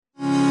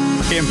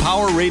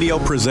Empower Radio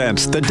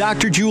presents The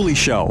Dr. Julie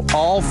Show,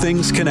 All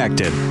Things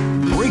Connected.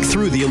 Break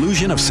through the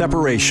illusion of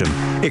separation,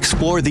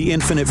 explore the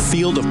infinite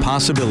field of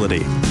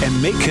possibility,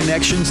 and make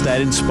connections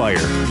that inspire.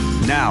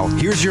 Now,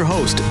 here's your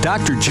host,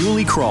 Dr.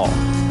 Julie Kroll.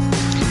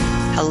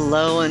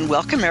 Hello and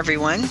welcome,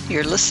 everyone.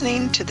 You're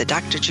listening to The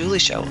Dr. Julie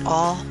Show,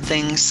 All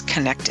Things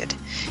Connected.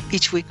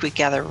 Each week we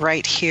gather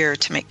right here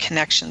to make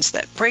connections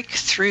that break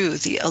through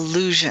the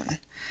illusion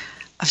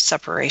of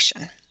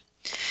separation.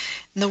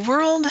 The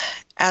world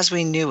as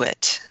we knew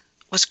it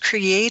was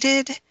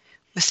created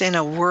within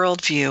a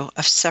worldview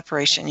of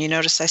separation. You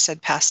notice I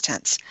said past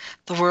tense.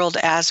 The world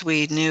as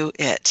we knew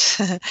it.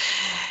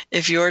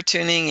 If you're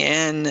tuning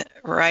in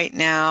right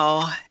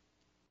now,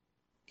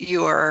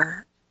 you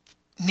are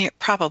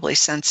probably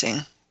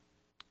sensing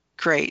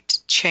great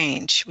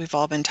change. We've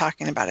all been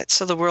talking about it.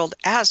 So the world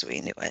as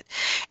we knew it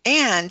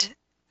and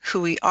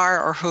who we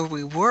are or who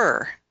we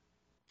were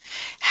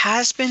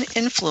has been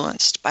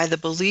influenced by the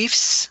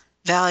beliefs,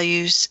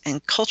 values,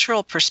 and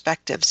cultural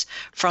perspectives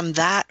from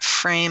that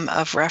frame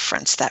of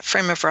reference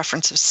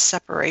of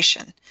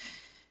separation,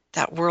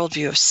 that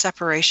worldview of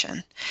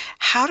separation.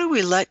 How do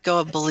we let go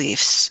of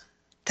beliefs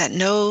that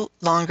no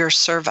longer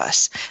serve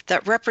us,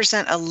 that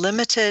represent a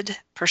limited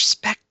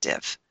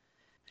perspective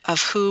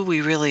of who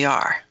we really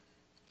are?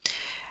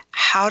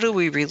 How do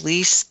we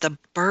release the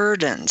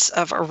burdens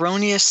of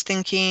erroneous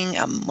thinking,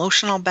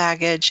 emotional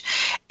baggage,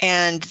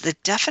 and the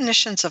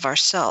definitions of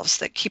ourselves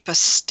that keep us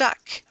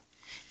stuck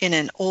in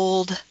an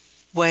old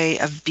way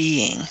of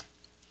being?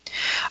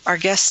 Our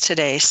guest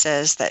today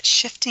says that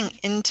shifting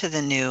into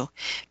the new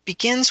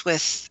begins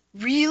with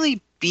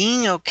really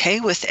being okay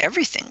with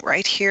everything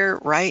right here,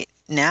 right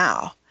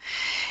now.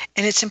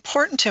 And it's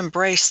important to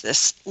embrace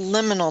this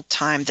liminal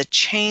time, the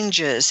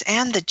changes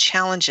and the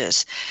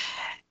challenges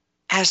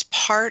as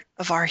part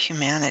of our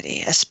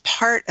humanity, as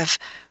part of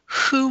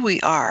who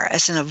we are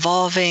as an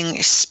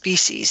evolving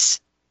species.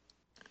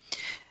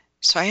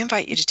 So I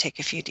invite you to take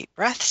a few deep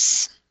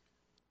breaths,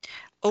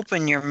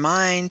 open your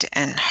mind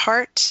and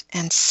heart,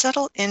 and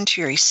settle into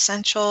your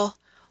essential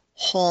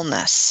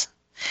wholeness.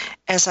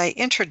 As I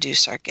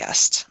introduce our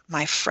guest,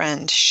 my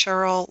friend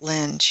Cheryl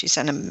Lynn, she's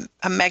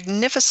a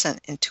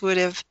magnificent,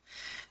 intuitive,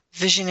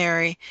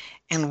 visionary,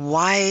 and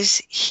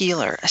wise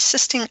healer,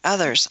 assisting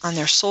others on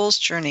their soul's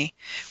journey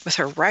with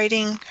her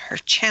writing, her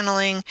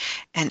channeling,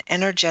 and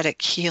energetic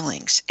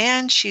healings.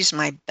 And she's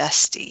my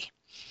bestie.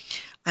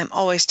 I'm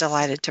always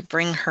delighted to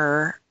bring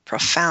her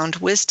profound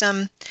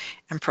wisdom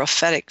and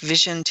prophetic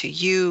vision to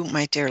you,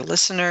 my dear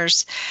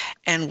listeners,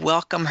 and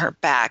welcome her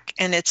back.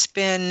 And it's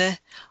been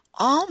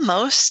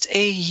almost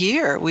a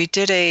year. We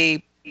did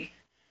a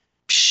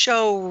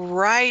show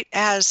right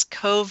as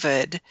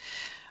COVID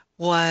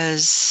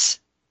was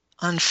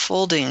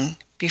unfolding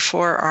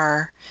before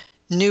our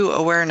new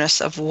awareness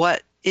of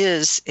what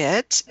is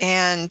it.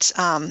 And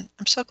I'm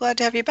so glad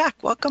to have you back.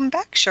 Welcome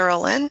back,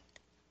 Cheryl Lynn.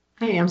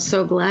 I am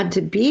so glad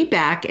to be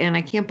back, and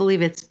I can't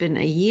believe it's been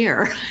a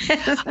year.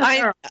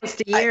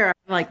 Almost a year.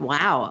 I'm like,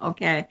 wow,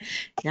 okay,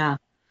 yeah.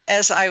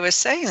 As I was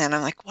saying that,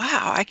 I'm like,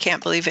 wow, I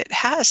can't believe it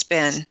has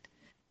been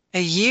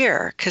a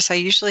year, because I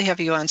usually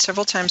have you on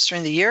several times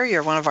during the year.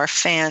 You're one of our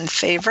fan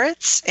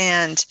favorites,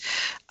 and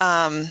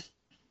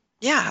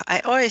yeah,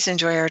 I always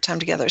enjoy our time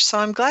together. So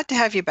I'm glad to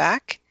have you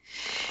back.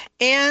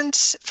 And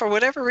for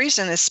whatever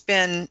reason, it's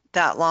been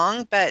that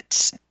long,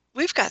 but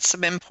we've got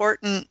some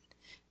important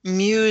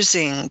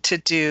musing to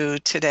do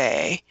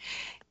today.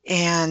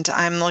 And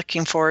I'm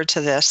looking forward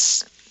to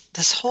this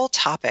whole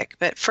topic.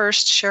 But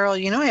first,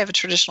 Cheryl, you know I have a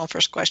traditional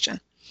first question.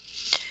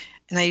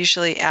 And I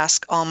usually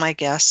ask all my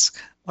guests,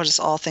 what does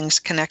all things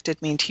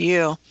connected mean to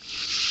you?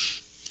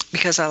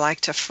 Because I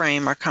like to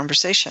frame our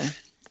conversation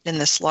in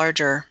this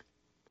larger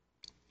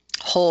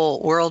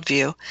whole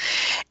worldview.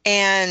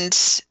 And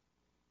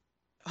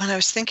when I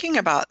was thinking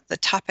about the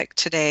topic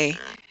today,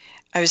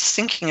 I was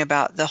thinking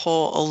about the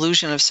whole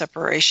illusion of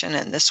separation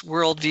and this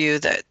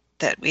worldview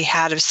that we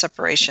had of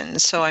separation.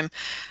 So I'm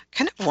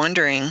kind of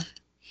wondering,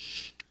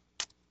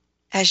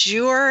 as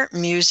you're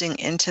musing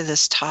into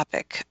this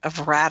topic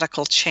of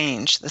radical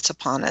change that's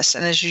upon us,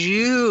 and as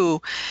you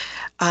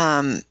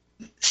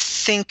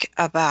think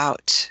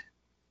about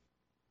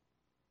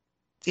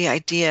the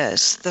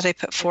ideas that I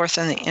put forth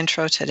in the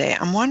intro today,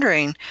 I'm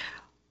wondering,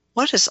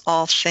 what does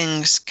all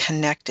things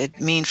connected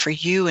mean for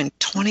you in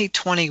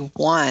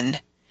 2021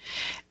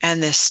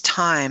 and this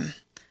time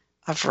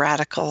of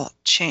radical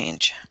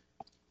change?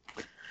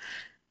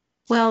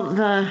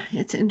 Well,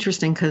 it's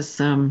interesting because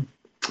the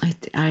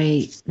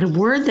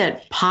word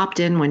that popped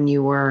in when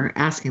you were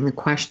asking the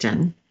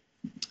question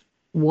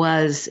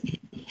was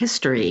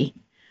history,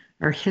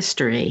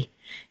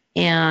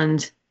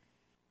 and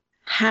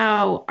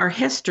how our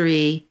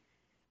history,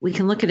 we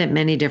can look at it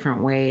many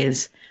different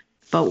ways,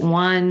 but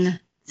one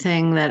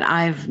thing that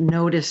I've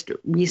noticed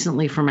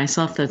recently for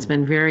myself that's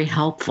been very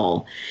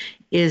helpful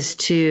is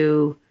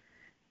to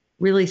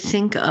really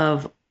think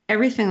of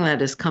everything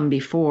that has come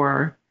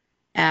before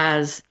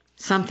as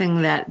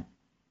something that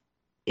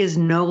is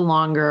no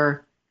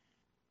longer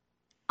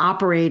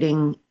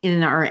operating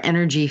in our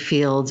energy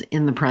fields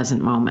in the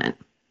present moment.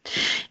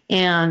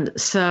 And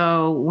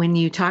so when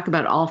you talk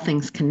about all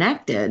things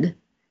connected,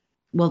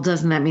 well,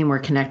 doesn't that mean we're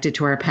connected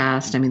to our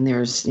past? I mean,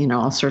 there's,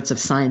 all sorts of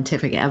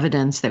scientific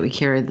evidence that we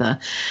carry the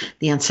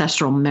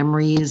ancestral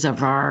memories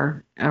of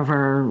our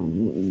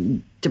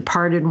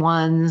departed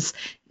ones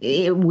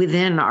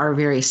within our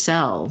very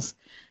cells.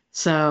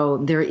 So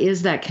there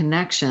is that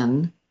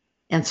connection.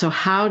 And so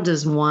how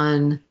does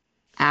one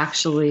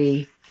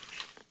actually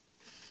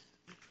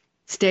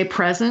stay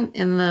present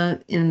in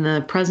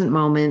the present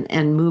moment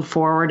and move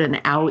forward and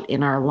out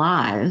in our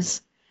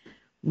lives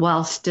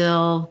while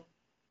still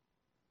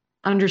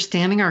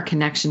understanding our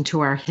connection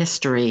to our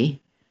history,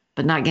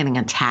 but not getting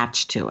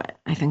attached to it?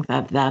 I think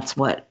that's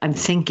what I'm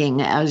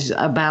thinking as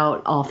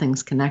about all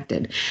things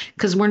connected,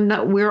 because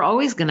we're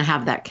always going to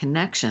have that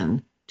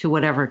connection to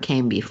whatever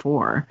came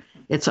before.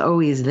 It's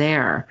always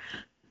there.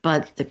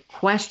 But the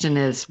question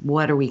is,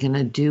 what are we going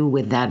to do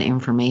with that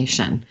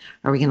information?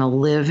 Are we going to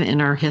live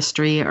in our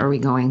history? Are we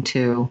going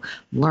to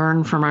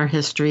learn from our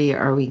history?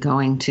 Are we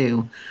going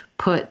to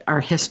put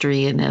our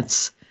history in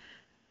its,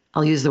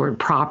 I'll use the word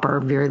proper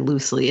very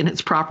loosely, in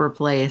its proper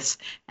place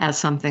as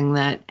something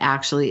that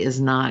actually is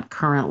not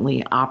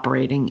currently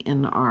operating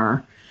in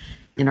our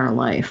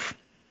life?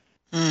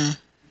 I'm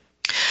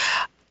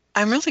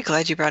really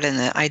glad you brought in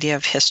the idea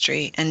of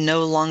history, and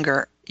no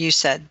longer, you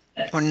said,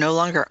 we're no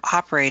longer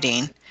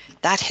operating.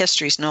 That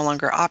history is no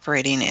longer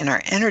operating in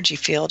our energy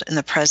field in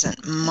the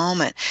present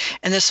moment.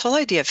 And this whole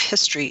idea of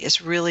history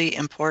is really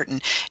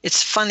important.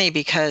 It's funny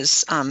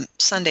because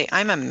Sunday,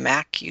 I'm a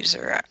Mac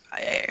user.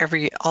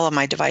 All of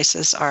my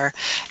devices are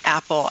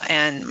Apple,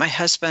 and my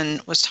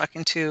husband was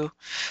talking to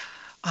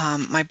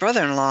my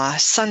brother-in-law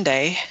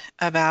Sunday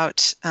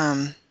about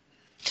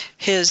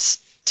his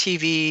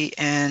TV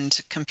and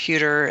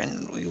computer,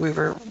 and we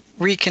were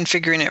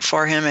reconfiguring it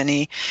for him, and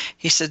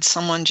he said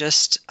someone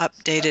just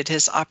updated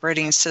his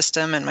operating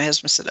system, and my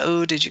husband said,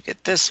 "Oh, did you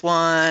get this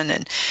one?"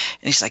 And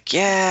he's like,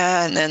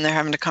 "Yeah." And then they're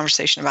having a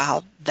conversation about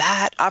how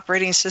that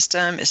operating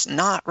system is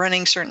not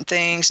running certain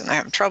things and they're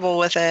having trouble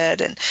with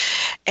it,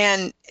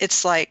 and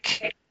it's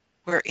like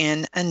we're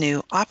in a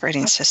new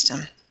operating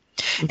system.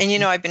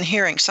 And I've been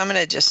hearing, so I'm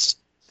going to just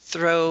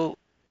throw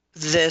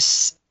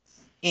this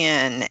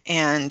in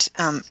and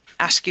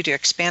ask you to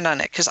expand on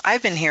it, because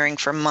I've been hearing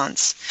for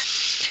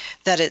months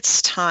that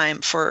it's time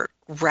for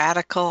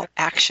radical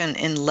action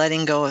in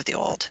letting go of the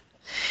old.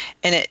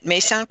 And it may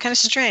sound kind of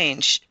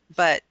strange,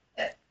 but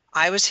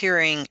I was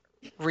hearing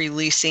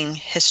releasing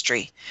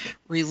history,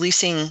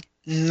 releasing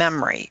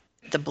memory,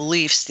 the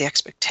beliefs, the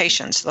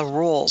expectations, the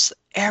rules,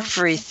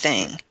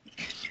 everything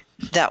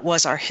that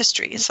was our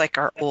history. It's like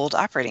our old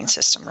operating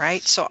system,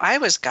 right? So I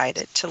was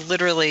guided to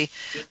literally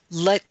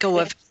let go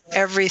of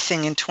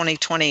everything in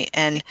 2020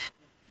 and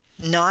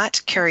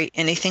not carry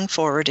anything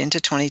forward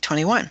into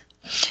 2021.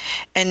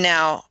 And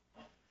now,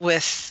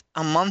 with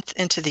a month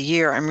into the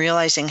year, I'm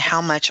realizing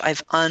how much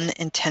I've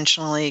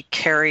unintentionally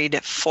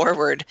carried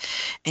forward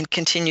and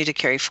continue to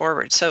carry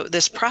forward. So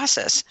this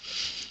process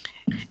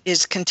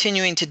is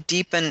continuing to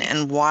deepen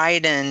and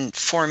widen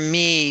for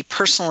me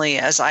personally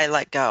as I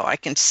let go. I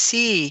can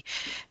see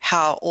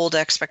how old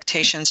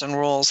expectations and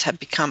rules have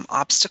become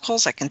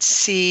obstacles. I can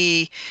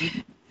see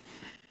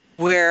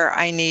where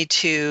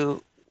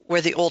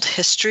the old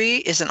history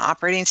is an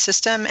operating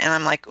system, and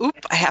I'm like,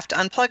 oop, I have to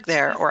unplug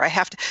there, or I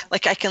have to, I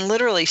can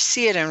literally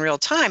see it in real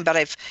time, but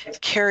I've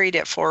carried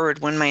it forward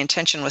when my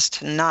intention was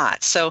to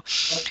not. So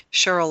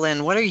Cheryl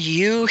Lynn, what are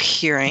you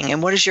hearing,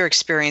 and what is your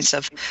experience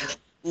of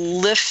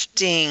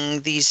lifting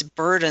these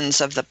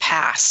burdens of the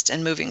past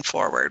and moving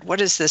forward?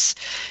 What is this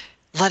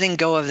letting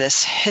go of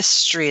this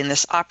history and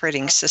this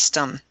operating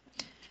system?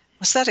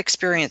 What's that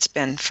experience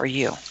been for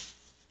you?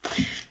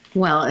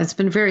 Well, it's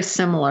been very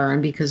similar,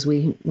 and because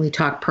we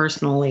talk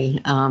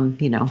personally,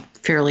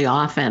 fairly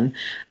often,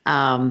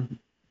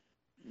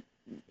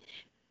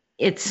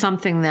 it's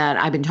something that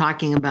I've been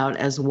talking about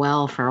as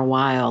well for a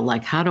while.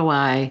 Like, how do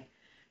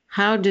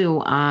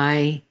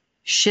I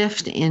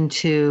shift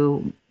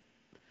into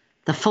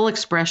the full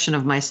expression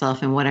of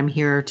myself and what I'm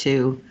here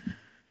to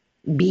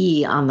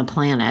be on the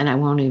planet? I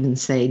won't even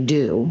say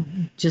do,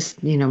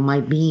 just,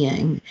 my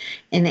being,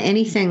 and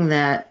anything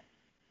that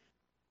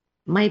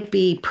might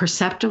be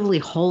perceptively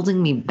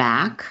holding me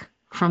back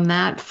from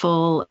that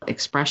full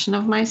expression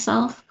of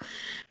myself.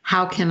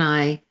 How can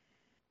I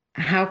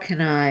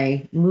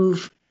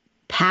move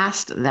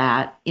past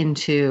that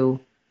into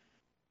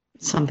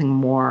something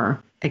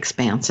more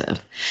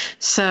expansive?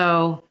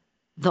 So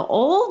the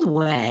old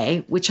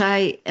way, which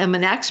I am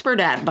an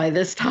expert at by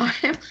this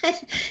time,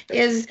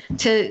 is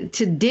to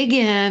dig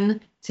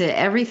in to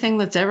everything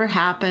that's ever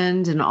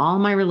happened and all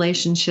my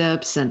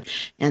relationships and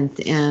as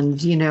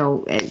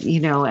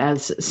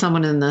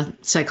someone in the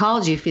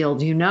psychology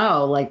field,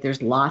 like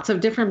there's lots of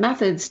different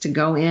methods to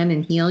go in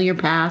and heal your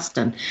past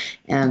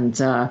and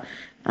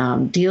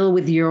deal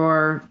with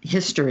your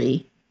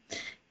history.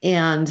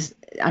 And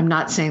I'm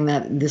not saying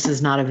that this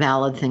is not a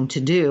valid thing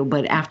to do,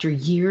 but after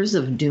years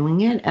of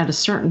doing it, at a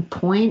certain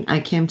point, I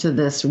came to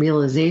this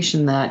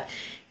realization that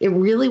it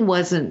really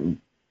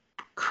wasn't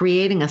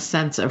creating a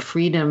sense of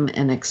freedom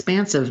and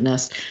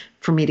expansiveness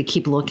for me to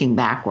keep looking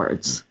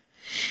backwards.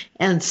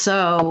 And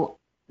so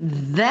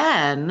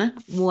then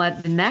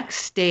what the next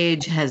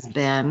stage has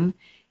been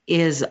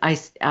is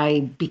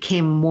I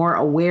became more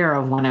aware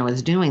of when I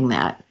was doing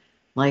that.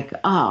 Like,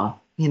 oh,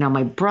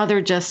 my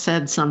brother just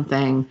said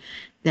something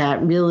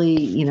that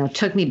really,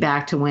 took me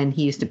back to when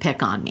he used to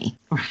pick on me,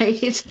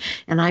 right?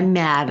 And I'm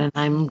mad and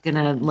I'm going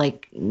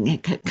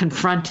to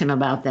confront him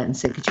about that and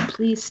say, could you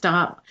please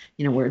stop?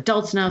 We're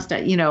adults now, so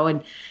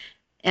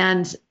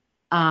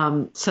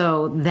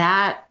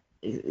that,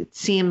 it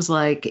seems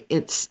like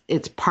it's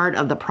part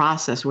of the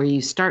process where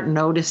you start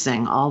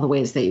noticing all the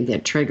ways that you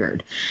get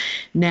triggered.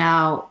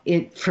 Now,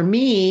 for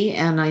me,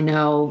 and I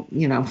know,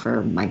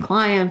 for my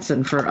clients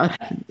and for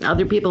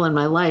other people in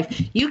my life,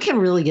 you can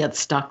really get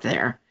stuck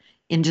there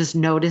in just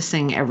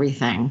noticing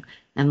everything.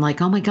 And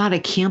like, oh my God, I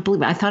can't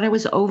believe it. I thought I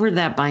was over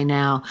that by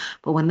now.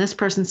 But when this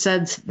person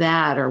said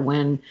that, or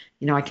when,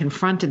 I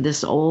confronted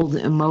this old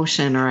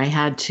emotion, or I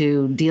had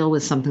to deal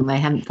with something that I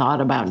hadn't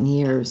thought about in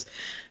years,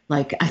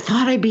 like, I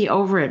thought I'd be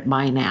over it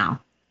by now.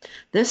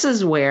 This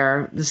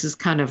is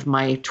kind of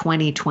my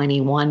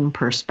 2021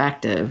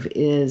 perspective,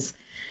 is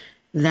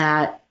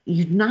that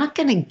you're not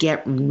going to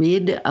get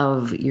rid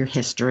of your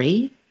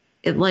history.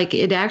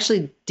 It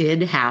actually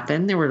did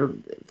happen. There were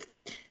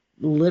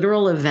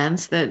literal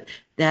events that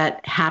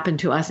happened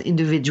to us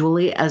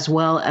individually, as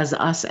well as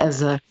us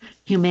as a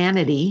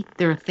humanity.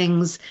 There are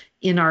things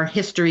in our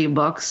history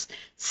books.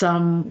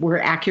 Some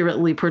were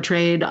accurately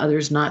portrayed,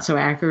 others not so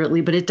accurately,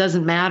 but it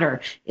doesn't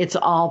matter. It's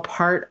all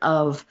part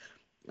of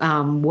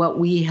what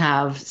we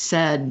have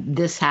said,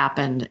 this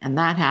happened and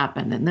that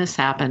happened and this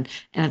happened,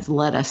 and it's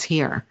led us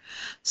here.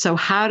 So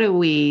how do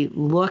we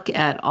look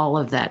at all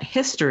of that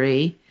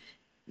history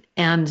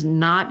and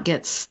not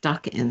get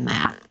stuck in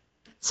that?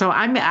 So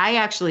I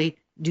actually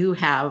do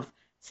have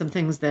some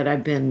things that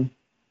I've been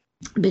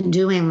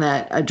doing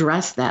that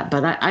address that,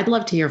 but I'd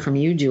love to hear from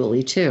you,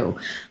 Julie, too.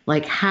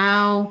 Like,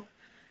 how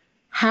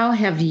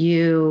have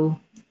you,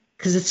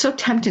 because it's so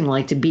tempting,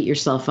 like, to beat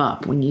yourself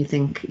up when you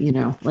think,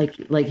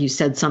 like you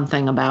said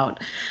something about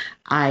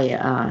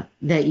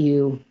that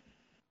you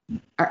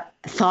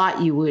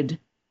thought you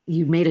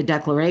made a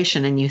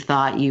declaration and you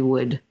thought you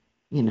would,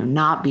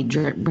 not be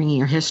bringing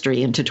your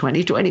history into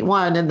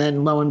 2021, and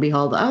then lo and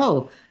behold,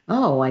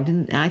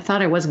 I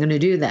thought I wasn't going to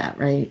do that,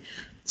 right?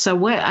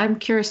 So I'm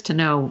curious to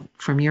know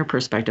from your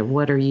perspective,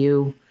 what are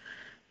you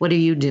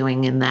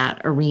doing in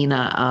that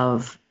arena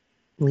of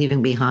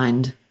leaving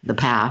behind the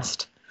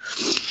past?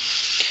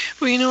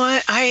 Well, you know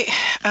what, I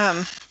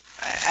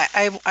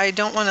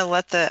don't want to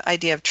let the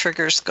idea of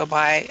triggers go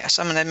by,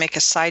 so I'm going to make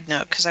a side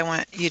note because I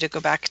want you to go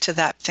back to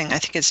that thing. I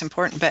think it's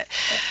important. But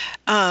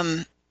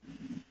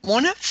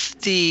one of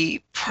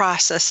the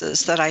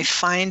processes that I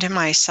find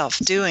myself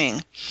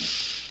doing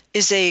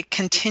is a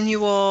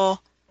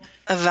continual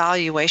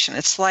evaluation.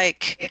 It's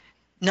like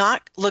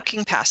not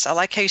looking past. I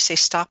like how you say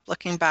stop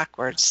looking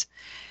backwards.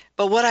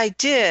 But what I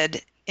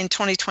did in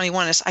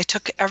 2021 is I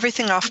took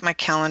everything off my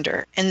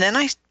calendar, and then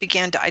I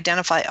began to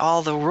identify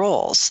all the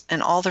roles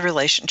and all the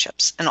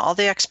relationships and all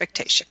the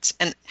expectations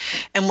and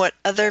what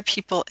other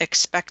people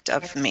expect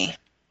of me.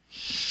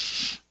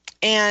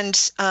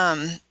 And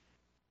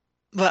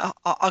well,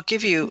 I'll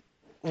give you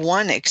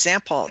one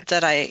example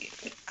that I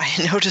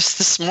noticed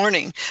this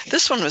morning.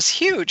 This one was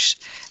huge.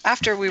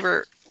 After we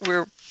were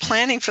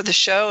planning for the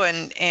show,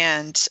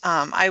 and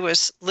I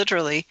was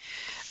literally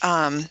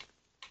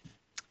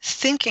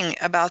thinking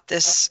about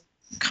this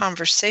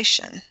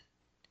conversation.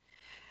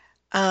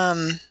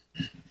 A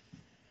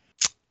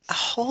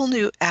whole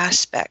new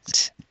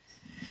aspect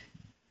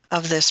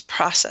of this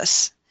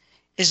process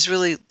is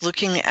really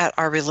looking at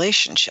our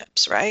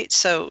relationships, right?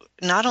 So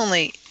not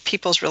only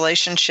people's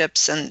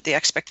relationships and the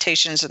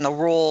expectations and the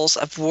roles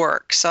of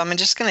work. So I'm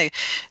just going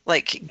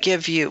to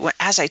give you,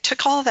 as I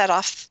took all of that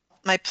off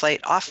my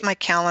plate, off my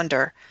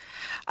calendar,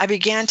 I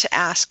began to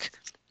ask,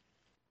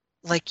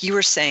 like you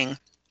were saying,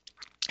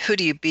 who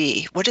do you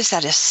be? What is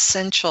that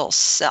essential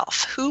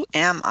self? Who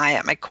am I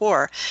at my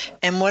core?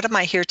 And what am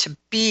I here to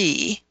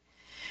be?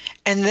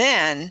 And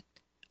then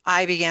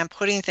I began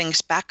putting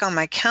things back on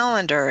my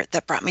calendar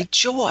that brought me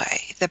joy,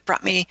 that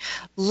brought me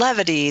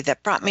levity,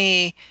 that brought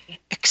me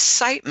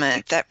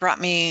excitement, that brought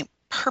me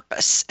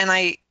purpose. And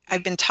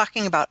I've been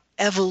talking about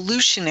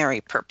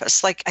evolutionary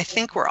purpose. Like, I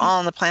think we're all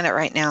on the planet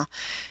right now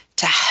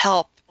to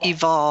help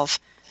evolve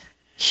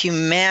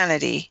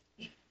humanity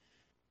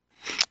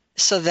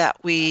so that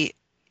we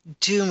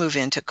do move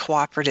into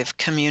cooperative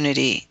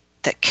community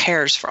that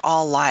cares for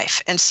all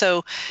life. And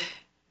so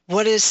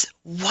what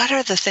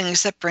are the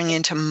things that bring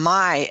into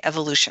my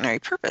evolutionary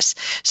purpose?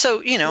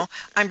 So,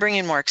 I'm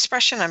bringing more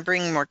expression, I'm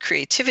bringing more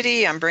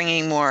creativity, I'm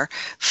bringing more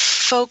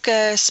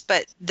focus.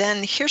 But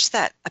then here's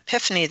that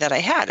epiphany that I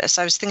had as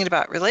I was thinking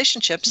about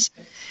relationships.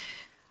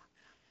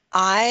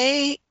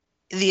 The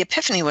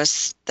epiphany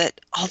was that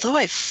although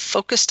I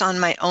focused on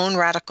my own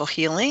radical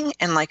healing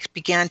and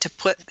began to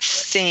put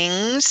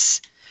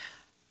things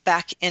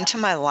back into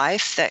my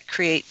life that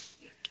create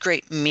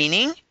great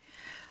meaning.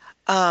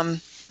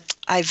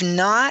 I've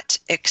not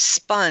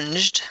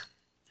expunged,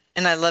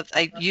 and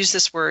I use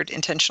this word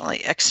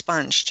intentionally,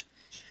 expunged.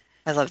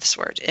 I love this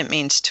word. It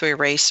means to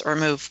erase or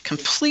remove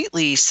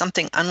completely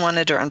something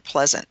unwanted or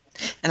unpleasant.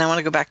 And I want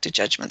to go back to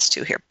judgments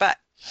too here. But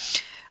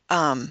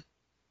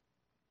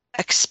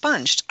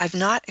expunged. I've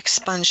not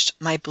expunged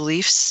my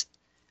beliefs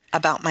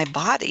about my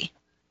body.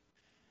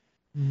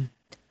 Mm.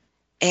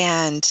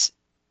 And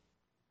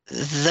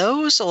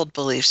those old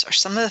beliefs are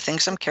some of the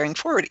things I'm carrying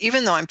forward.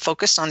 Even though I'm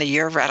focused on a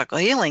year of radical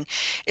healing,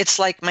 it's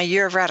like my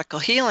year of radical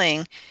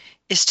healing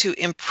is to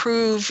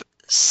improve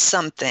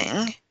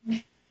something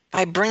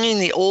by bringing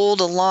the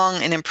old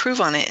along and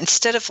improve on it,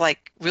 instead of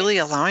like really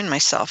allowing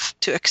myself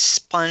to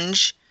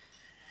expunge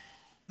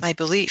my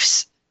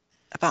beliefs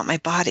about my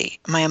body,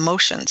 my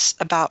emotions,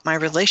 about my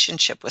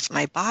relationship with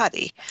my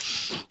body,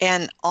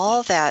 and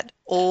all that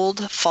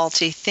old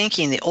faulty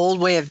thinking, the old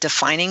way of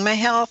defining my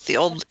health, the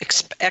old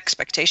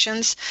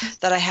expectations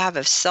that I have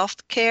of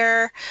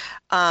self-care,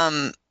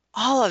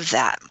 all of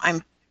that.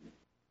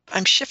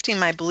 I'm shifting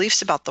my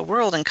beliefs about the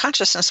world and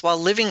consciousness while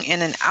living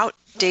in an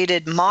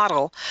outdated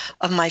model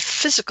of my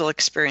physical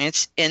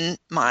experience in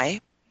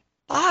my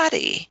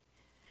body.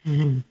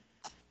 Mm-hmm.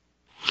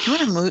 You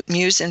want to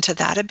muse into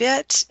that a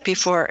bit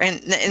before,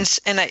 and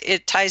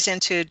it ties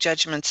into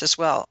judgments as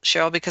well,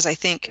 Cheryl, because I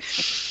think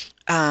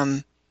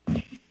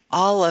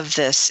all of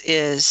this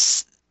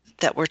is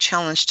that we're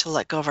challenged to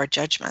let go of our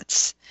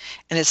judgments.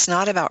 And it's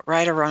not about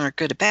right or wrong or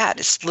good or bad.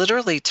 It's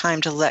literally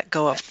time to let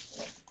go of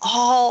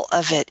all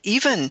of it,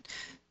 even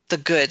the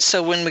good.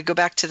 So when we go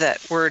back to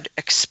that word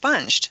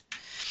expunged,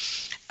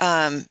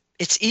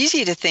 it's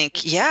easy to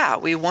think, yeah,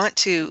 we want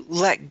to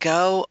let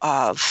go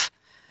of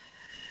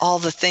all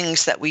the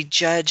things that we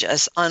judge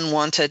as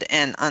unwanted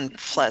and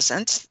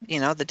unpleasant. You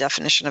know, the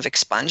definition of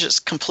expunge is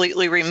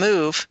completely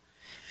remove,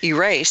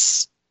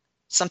 erase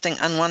something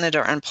unwanted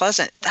or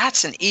unpleasant.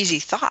 That's an easy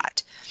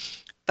thought.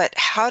 But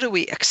how do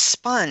we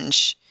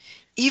expunge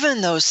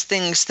even those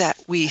things that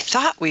we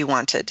thought we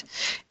wanted,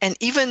 and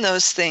even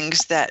those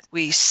things that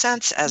we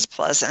sense as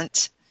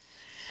pleasant?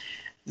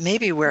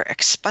 Maybe we're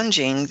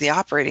expunging the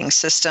operating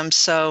system,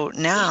 so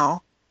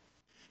now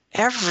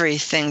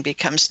everything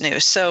becomes new.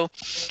 So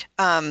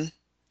I'll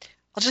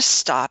just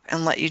stop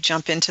and let you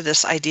jump into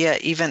this idea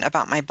even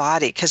about my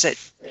body, because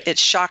it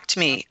shocked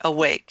me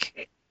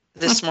awake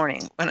this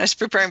morning when I was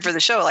preparing for the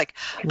show. Like,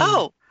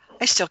 oh,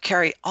 I still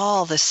carry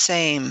all the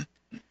same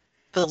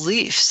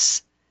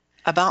beliefs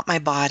about my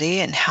body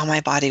and how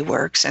my body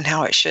works and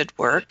how it should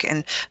work,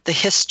 and the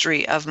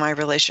history of my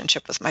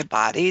relationship with my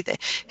body, the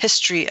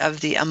history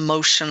of the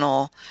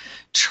emotional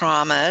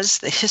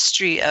traumas, the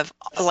history of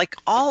like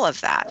all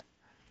of that.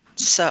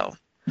 So,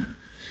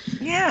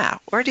 yeah,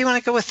 where do you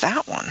want to go with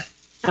that one?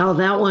 Oh,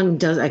 that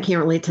one I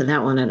can't relate to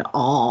that one at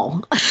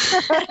all.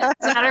 As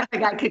a matter of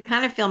fact, I could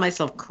kind of feel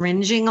myself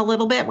cringing a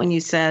little bit when you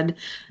said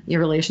your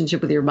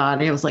relationship with your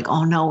body. I was like,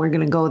 oh no, we're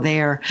going to go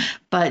there.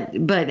 But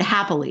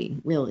happily,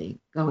 really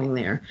going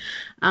there.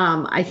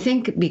 I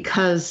think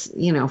because,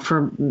 you know,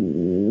 for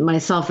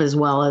myself as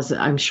well as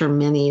I'm sure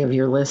many of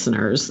your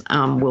listeners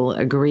will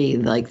agree,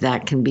 like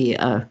that can be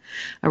a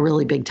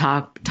really big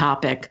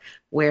topic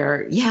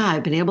where, yeah,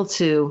 I've been able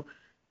to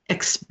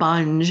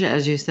expunge,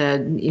 as you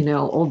said, you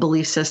know, old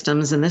belief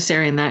systems in this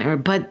area and that area.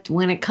 But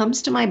when it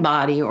comes to my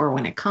body, or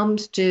when it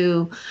comes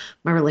to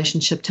my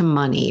relationship to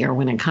money, or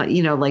when it comes,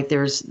 you know, like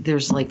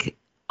there's like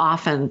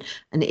often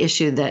an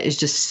issue that is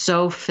just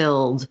so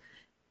filled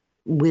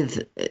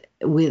with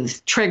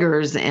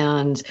triggers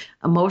and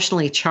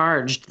emotionally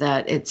charged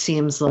that it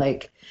seems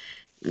like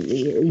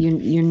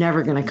you're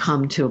never going to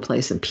come to a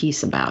place of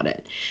peace about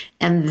it.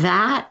 And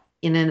that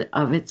in and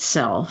of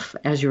itself,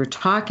 as you were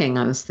talking,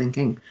 I was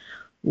thinking,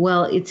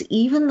 well, it's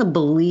even the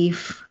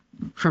belief,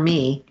 for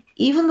me,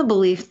 even the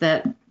belief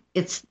that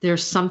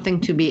there's something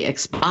to be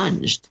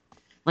expunged.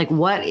 Like,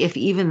 what if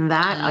even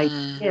that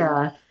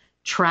idea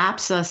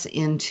traps us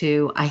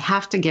into, I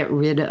have to get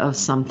rid of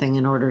something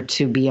in order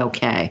to be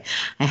okay.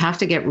 I have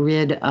to get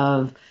rid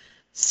of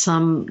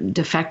some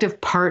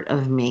defective part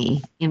of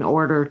me in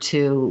order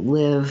to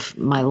live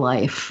my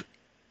life,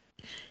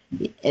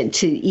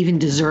 to even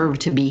deserve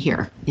to be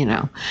here, you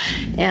know.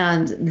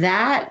 And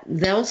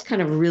those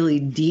kind of really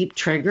deep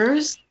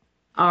triggers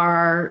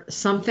are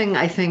something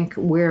I think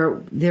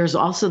where there's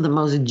also the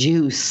most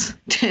juice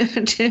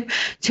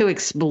to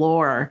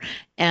explore.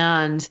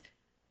 And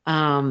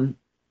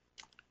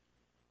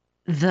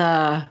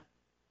the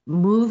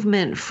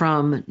movement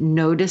from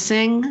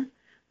noticing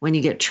when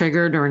you get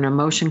triggered or an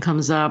emotion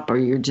comes up, or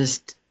you're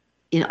just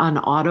on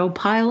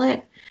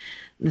autopilot,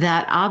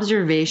 that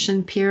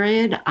observation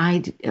period,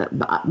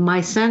 my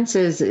sense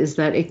is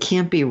that it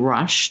can't be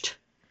rushed,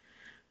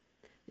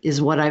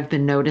 is what I've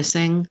been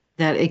noticing,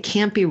 that it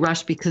can't be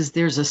rushed because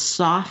there's a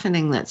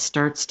softening that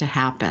starts to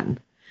happen.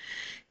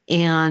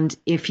 And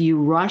if you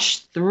rush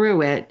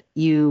through it,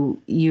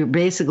 you're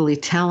basically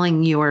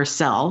telling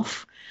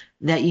yourself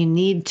that you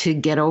need to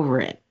get over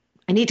it.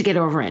 I need to get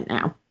over it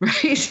now,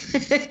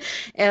 right?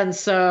 And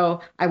so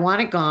I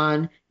want it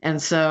gone.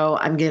 And so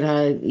I'm going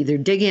to either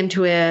dig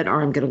into it,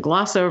 or I'm going to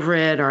gloss over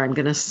it, or I'm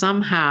going to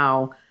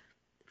somehow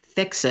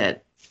fix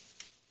it.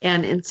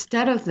 And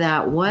instead of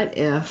that, what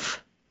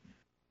if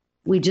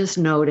we just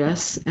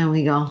notice and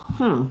we go,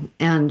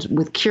 and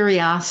with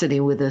curiosity,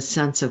 with a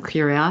sense of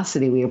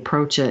curiosity, we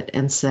approach it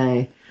and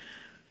say,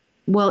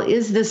 well,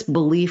 is this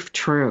belief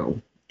true?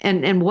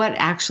 And what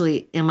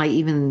actually am I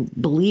even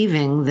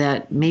believing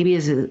that maybe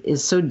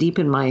is so deep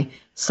in my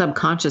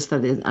subconscious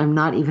that I'm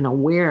not even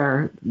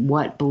aware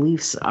what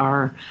beliefs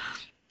are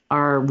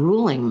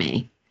ruling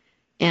me?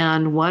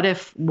 And what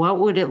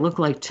would it look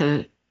like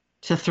to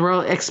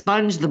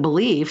expunge the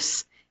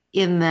beliefs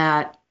in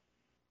that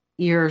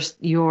you're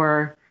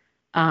saying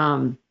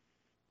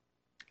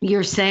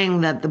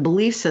that the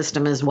belief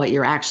system is what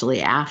you're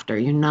actually after.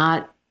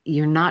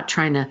 You're not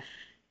trying to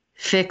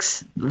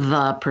fix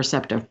the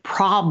perceptive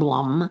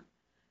problem,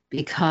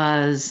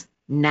 because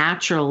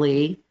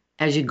naturally,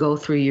 as you go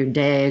through your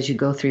day, as you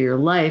go through your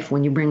life,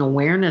 when you bring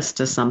awareness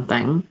to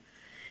something,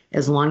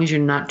 as long as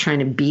you're not trying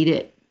to beat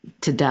it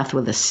to death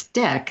with a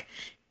stick,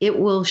 it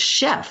will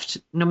shift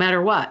no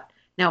matter what.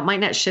 Now, it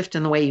might not shift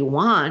in the way you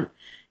want.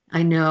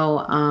 I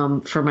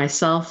know for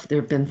myself,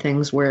 there have been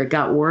things where it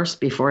got worse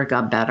before it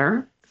got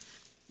better.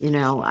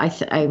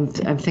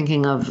 I'm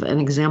thinking of an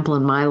example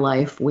in my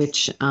life,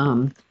 which,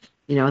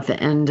 at the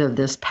end of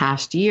this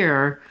past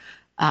year,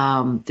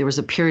 there was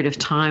a period of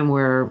time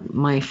where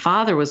my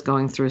father was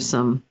going through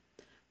some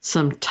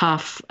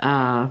tough,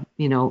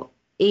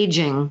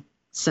 aging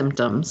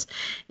symptoms,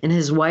 and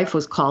his wife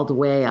was called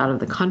away out of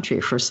the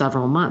country for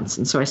several months.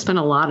 And so I spent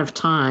a lot of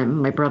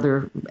time, my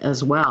brother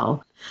as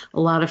well, a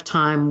lot of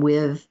time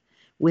with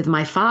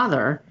my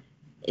father,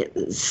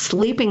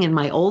 sleeping in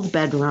my old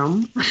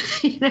bedroom,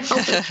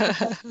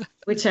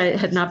 which I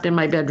had not been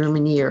my bedroom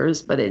in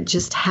years, but it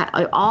just had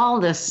all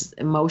this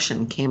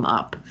emotion came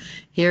up.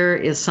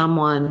 Here's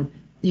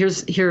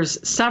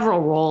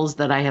several roles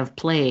that I have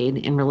played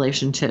in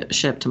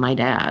relationship to my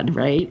dad,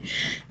 right?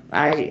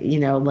 I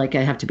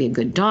have to be a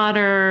good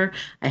daughter.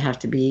 I have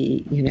to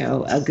be,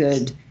 a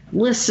good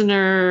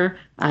listener.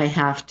 I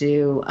have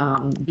to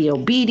be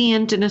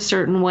obedient in a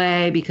certain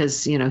way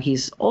because,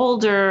 he's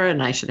older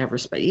and I should have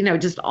respect,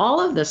 just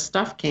all of this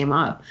stuff came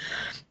up.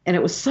 And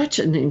it was such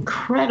an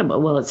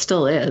incredible, well, it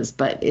still is,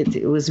 but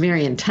it was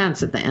very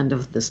intense at the end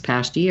of this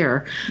past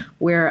year,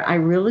 where I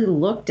really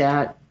looked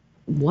at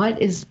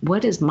what is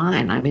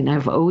mine. I mean,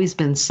 I've always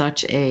been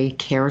such a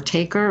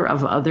caretaker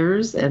of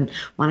others and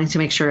wanting to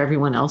make sure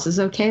everyone else is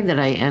okay that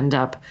I end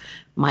up,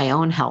 my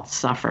own health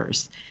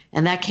suffers.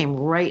 And that came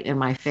right in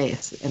my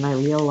face. And I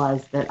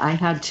realized that I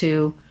had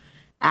to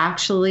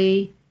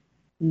actually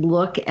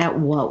look at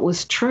what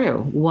was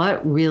true.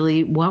 What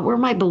were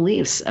my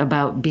beliefs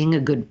about being a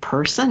good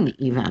person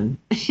even?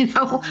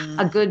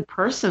 A good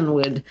person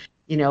would,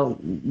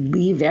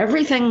 leave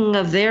everything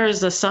of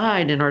theirs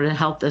aside in order to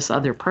help this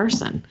other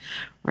person,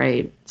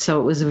 right?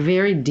 So it was a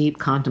very deep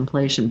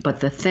contemplation.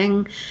 But the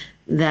thing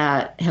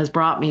that has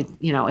brought me,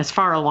 as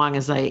far along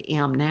as I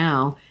am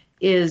now,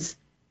 is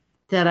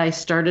that I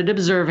started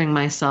observing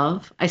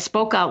myself. I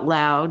spoke out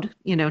loud,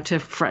 to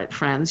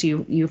friends.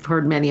 You've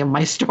heard many of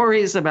my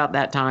stories about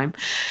that time,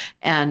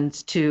 and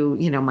to,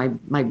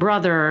 my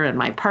brother and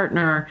my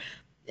partner.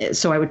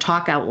 So I would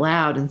talk out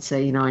loud and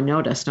say, I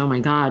noticed, oh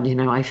my God,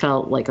 I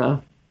felt like I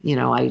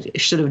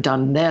should have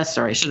done this,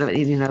 or I should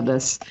have,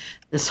 this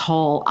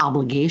whole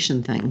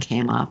obligation thing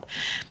came up.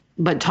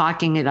 But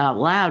talking it out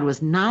loud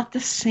was not the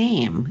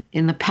same.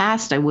 In the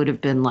past, I would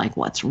have been like,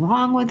 what's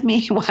wrong with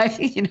me?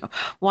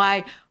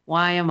 Why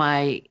am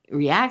I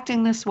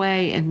reacting this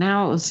way? And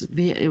now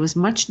it was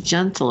much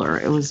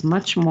gentler. It was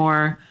much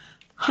more,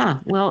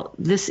 well,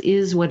 this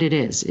is what it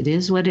is. It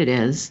is what it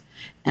is.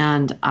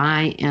 And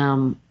I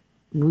am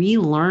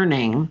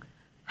relearning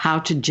how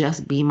to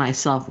just be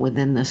myself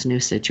within this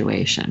new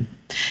situation.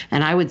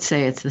 And I would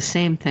say it's the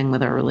same thing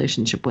with our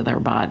relationship with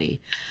our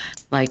body.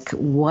 Like,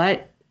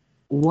 what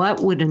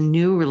would a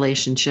new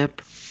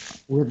relationship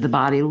with the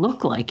body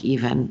look like,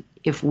 even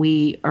if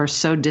we are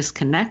so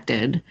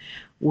disconnected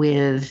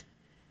with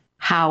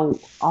how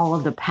all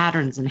of the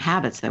patterns and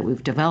habits that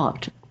we've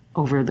developed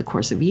over the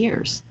course of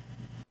years?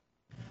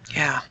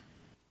 Yeah.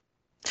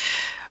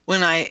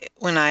 When I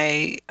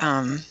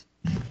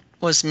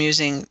was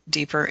musing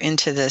deeper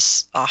into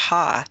this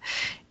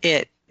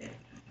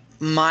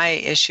my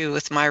issue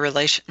with my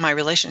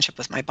relationship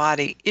with my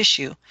body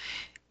issue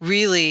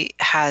really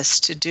has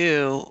to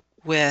do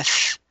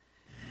with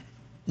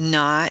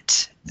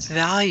not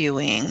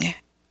valuing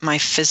my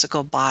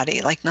physical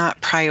body, like not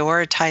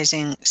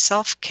prioritizing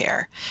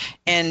self-care,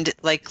 and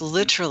like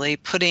literally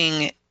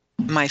putting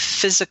my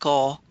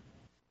physical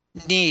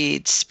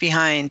needs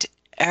behind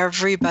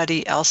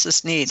everybody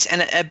else's needs.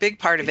 And a big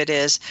part of it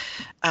is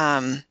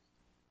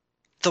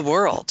the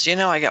world.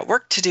 I got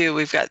work to do.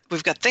 We've got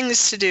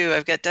things to do.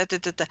 I've got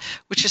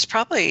which is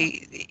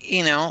probably,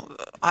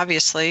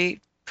 obviously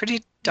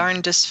pretty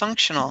darn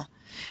dysfunctional.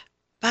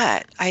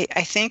 But I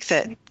think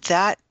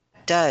that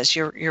does.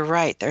 You're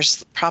right.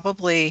 There's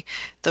probably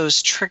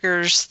those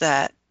triggers,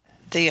 that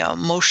the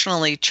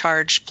emotionally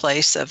charged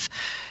place of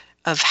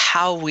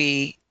how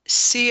we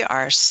see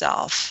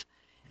ourselves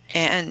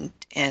and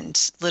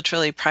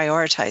literally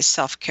prioritize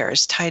self-care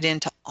is tied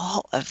into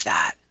all of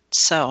that.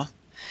 So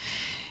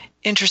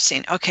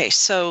interesting. Okay,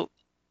 so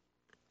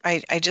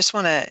I just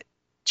want to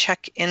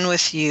check in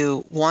with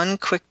you one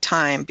quick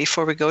time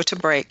before we go to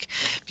break,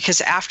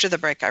 because after the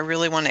break, I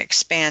really want to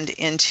expand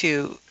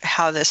into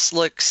how this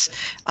looks.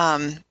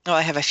 I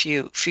have a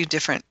few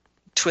different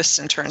twists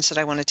and turns that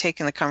I want to take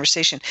in the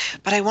conversation,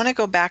 but I want to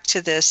go back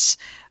to this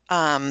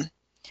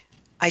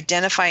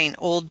identifying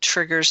old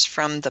triggers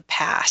from the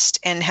past,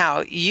 and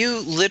how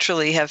you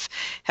literally have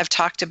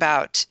talked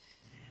about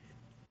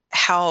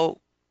how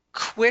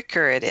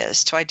quicker it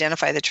is to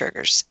identify the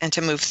triggers and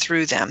to move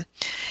through them.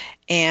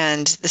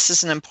 And this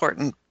is an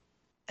important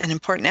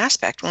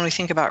aspect when we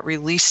think about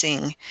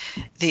releasing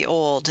the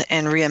old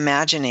and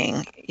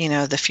reimagining,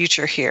 the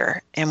future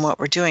here and what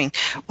we're doing.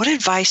 What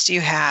advice do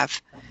you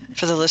have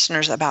for the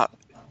listeners about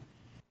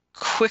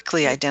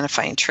quickly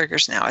identifying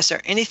triggers now? Is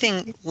there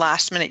anything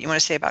last minute you want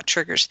to say about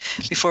triggers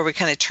before we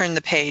kind of turn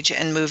the page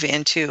and move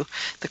into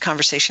the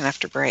conversation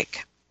after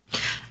break?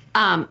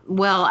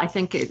 Well, I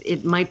think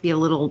it might be a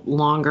little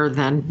longer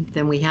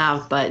than we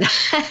have, but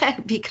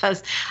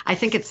because I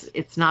think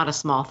it's not a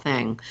small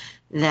thing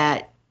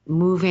that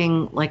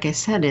moving, like I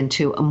said,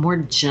 into a more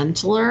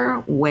gentler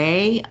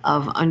way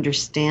of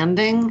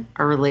understanding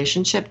our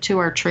relationship to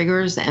our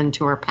triggers and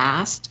to our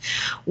past,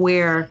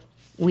 where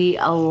we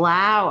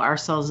allow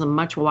ourselves a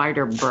much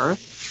wider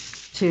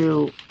berth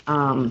to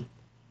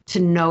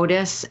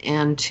notice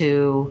and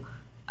to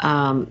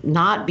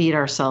not beat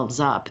ourselves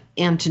up,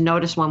 and to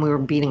notice when we were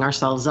beating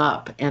ourselves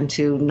up, and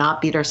to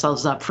not beat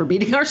ourselves up for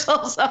beating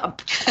ourselves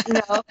up,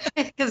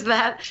 because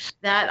that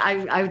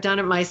I've done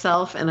it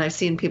myself, and I've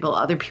seen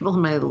other people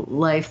in my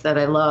life that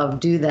I love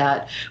do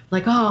that.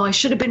 Like, oh, I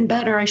should have been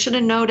better. I should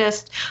have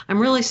noticed. I'm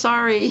really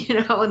sorry,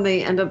 and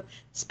they end up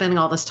spending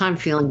all this time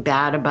feeling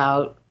bad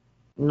about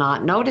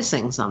not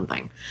noticing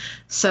something.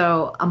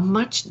 So a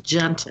much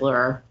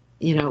gentler,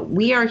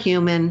 we are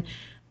human.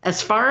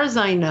 As far as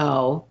I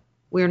know,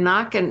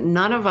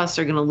 none of us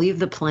are going to leave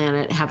the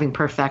planet having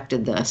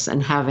perfected this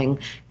and having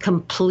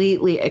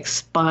completely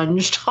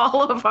expunged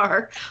all of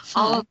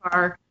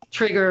our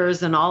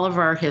triggers and all of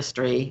our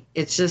history.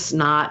 It's just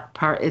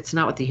it's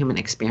not what the human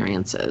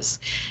experience is.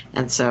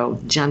 And so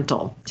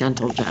gentle,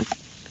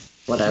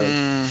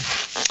 whatever.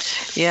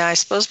 Yeah, I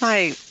suppose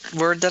my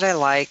word that I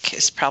like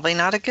is probably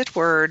not a good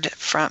word.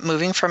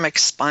 Moving from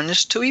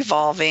expunged to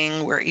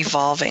evolving. We're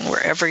evolving.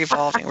 We're ever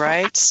evolving,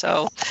 right?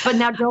 So, but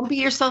now don't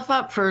beat yourself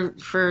up for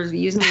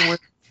using the word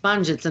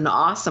sponge. It's an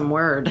awesome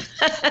word.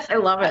 I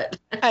love it.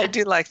 I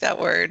do like that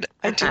word.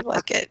 I do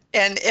like it.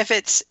 And if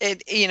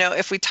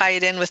if we tie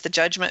it in with the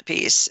judgment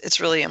piece, it's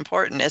really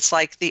important. It's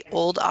like the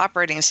old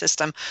operating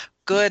system,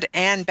 good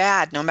and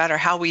bad, no matter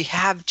how we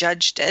have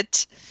judged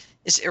it,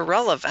 is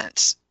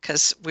irrelevant,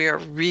 because we're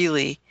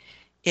really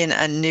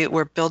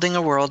we're building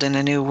a world in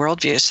a new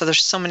worldview. So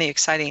there's so many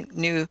exciting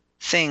new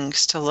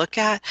things to look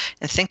at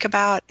and think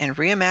about and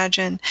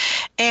reimagine.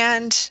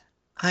 And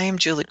I am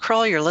Julie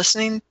Krull. You're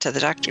listening to the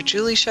Dr.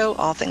 Julie Show,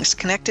 All Things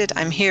Connected.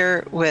 I'm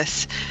here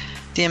with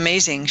the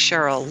amazing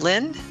Cheryl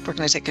Lynn. We're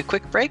going to take a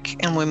quick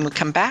break, and when we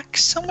come back,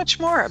 so much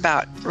more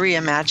about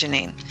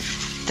reimagining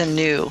the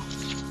new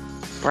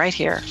right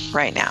here,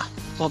 right now.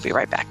 We'll be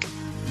right back.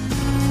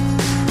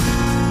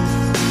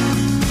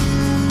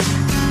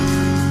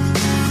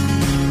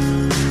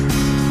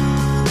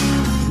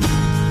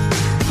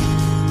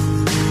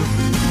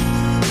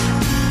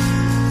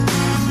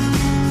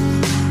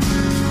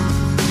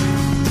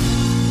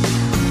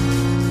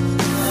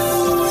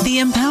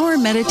 Empower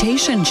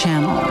Meditation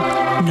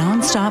Channel.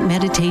 Non-stop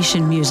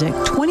meditation music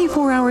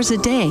 24 hours a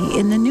day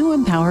in the new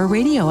Empower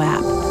Radio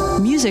app.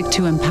 Music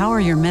to empower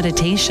your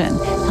meditation,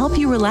 help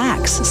you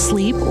relax,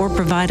 sleep, or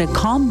provide a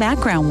calm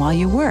background while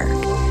you work.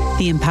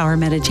 The Empower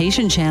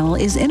Meditation Channel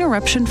is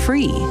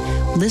interruption-free.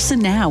 Listen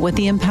now with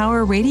the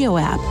Empower Radio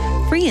app,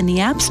 free in the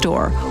App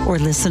Store, or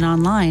listen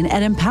online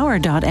at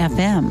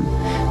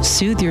empower.fm.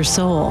 Soothe your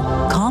soul,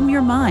 calm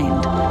your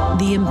mind.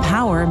 The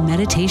Empower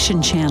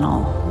Meditation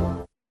Channel.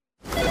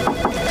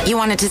 You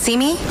wanted to see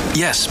me?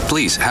 Yes,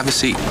 please, have a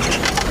seat.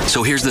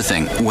 So here's the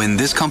thing. When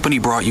this company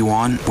brought you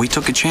on, we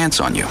took a chance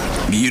on you.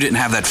 You didn't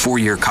have that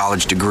 4-year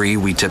college degree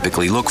we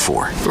typically look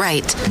for.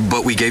 Right.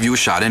 But we gave you a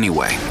shot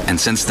anyway. And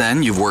since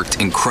then, you've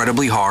worked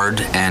incredibly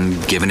hard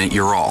and given it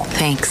your all.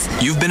 Thanks.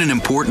 You've been an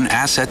important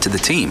asset to the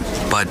team,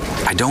 but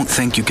I don't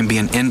think you can be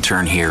an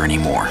intern here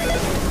anymore.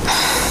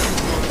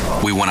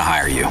 We want to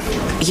hire you.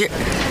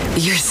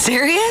 You're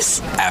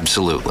serious?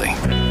 Absolutely.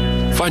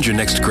 Find your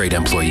next great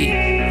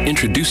employee.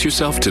 Introduce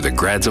yourself to the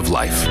grads of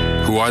life.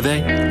 Who are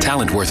they?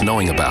 Talent worth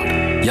knowing about.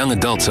 Young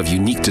adults of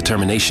unique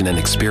determination and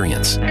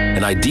experience.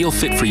 An ideal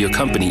fit for your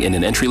company in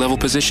an entry-level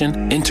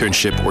position,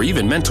 internship, or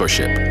even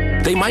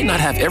mentorship. They might not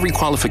have every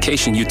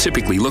qualification you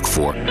typically look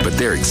for, but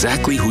they're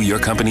exactly who your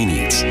company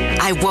needs.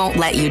 I won't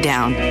let you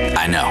down.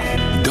 I know.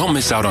 Don't Don't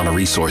miss out on a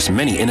resource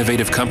many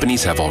innovative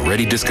companies have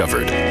already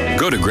discovered.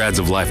 Go to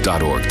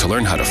gradsoflife.org to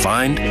learn how to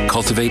find,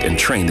 cultivate, and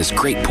train this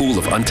great pool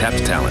of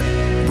untapped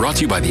talent. Brought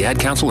to you by the Ad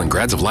Council and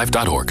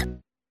gradsoflife.org.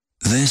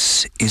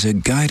 This is a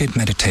guided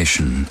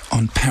meditation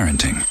on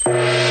parenting.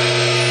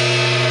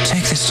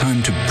 Take this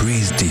time to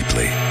breathe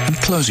deeply and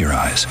close your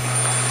eyes.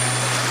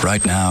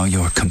 Right now,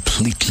 you're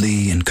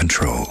completely in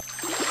control.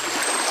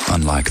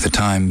 Unlike the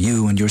time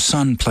you and your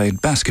son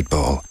played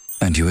basketball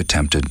and you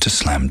attempted to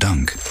slam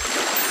dunk.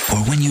 Or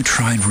when you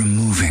tried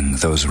removing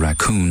those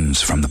raccoons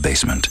from the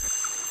basement.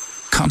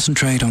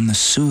 Concentrate on the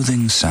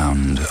soothing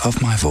sound of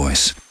my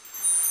voice.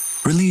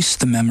 Release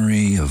the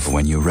memory of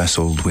when you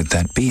wrestled with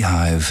that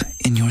beehive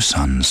in your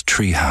son's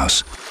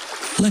treehouse.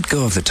 Let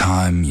go of the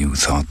time you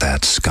thought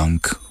that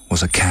skunk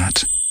was a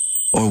cat,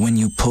 or when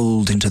you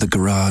pulled into the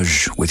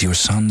garage with your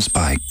son's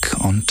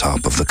bike on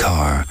top of the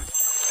car.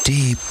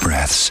 Deep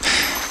breaths.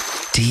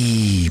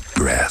 Deep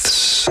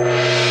breaths.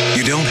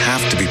 You don't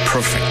have to be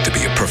perfect to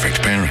be a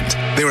perfect parent.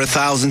 There are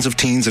thousands of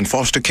teens in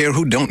foster care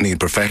who don't need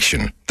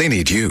perfection. They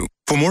need you.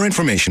 For more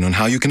information on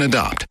how you can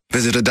adopt,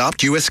 visit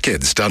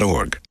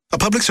adoptuskids.org. A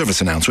public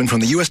service announcement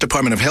from the U.S.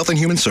 Department of Health and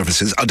Human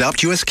Services,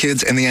 Adopt U.S.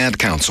 Kids, and the Ad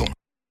Council.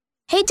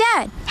 Hey,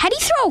 Dad, how do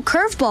you throw a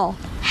curveball?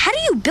 How do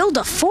you build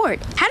a fort?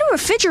 How do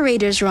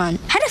refrigerators run?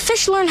 How do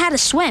fish learn how to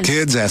swim?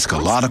 Kids ask a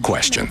lot of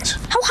questions.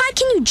 How high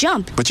can you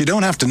jump? But you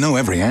don't have to know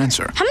every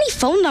answer. How many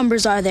phone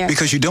numbers are there?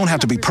 Because you don't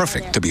have to be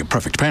perfect to be a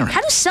perfect parent.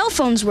 How do cell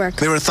phones work?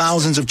 There are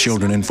thousands of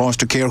children in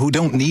foster care who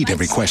don't need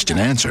every question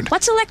answered.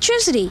 What's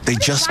electricity? They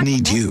just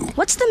need you.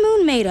 What's the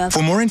moon made of?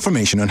 For more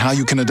information on how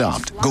you can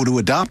adopt, go to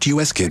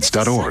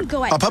adoptuskids.org.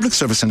 A public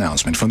service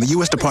announcement from the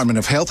U.S. Department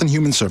of Health and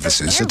Human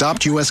Services,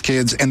 Adopt U.S.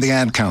 Kids, and the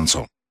Ad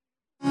Council.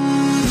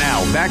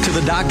 Now, back to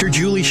the Dr.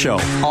 Julie Show,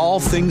 all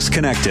things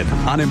connected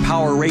on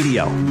Empower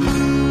Radio.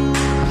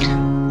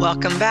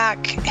 Welcome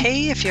back.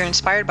 Hey, if you're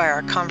inspired by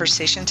our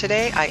conversation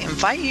today, I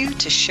invite you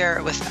to share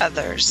it with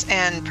others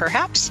and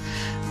perhaps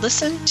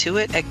listen to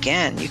it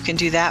again. You can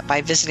do that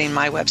by visiting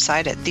my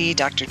website at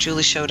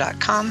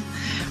thedrjulieshow.com,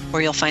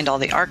 where you'll find all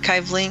the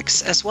archive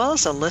links as well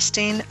as a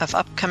listing of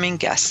upcoming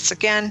guests.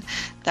 Again,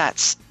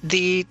 that's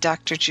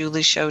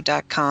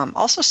thedrjulieshow.com.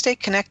 Also stay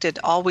connected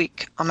all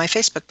week on my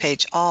Facebook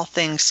page, All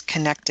Things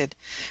Connected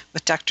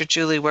with Dr.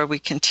 Julie, where we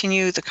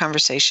continue the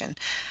conversation.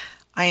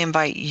 I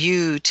invite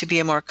you to be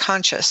a more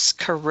conscious,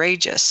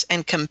 courageous,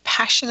 and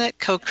compassionate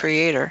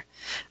co-creator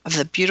of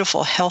the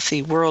beautiful,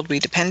 healthy world we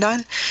depend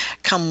on.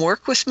 Come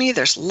work with me.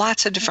 There's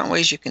lots of different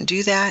ways you can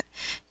do that.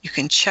 You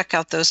can check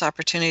out those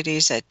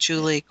opportunities at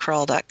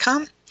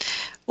juliekrull.com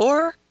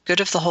or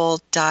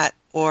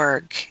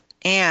goodofthewhole.org.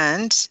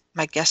 And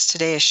my guest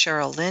today is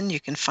Cheryl Lynn. You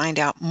can find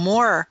out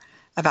more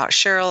about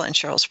Cheryl and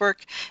Cheryl's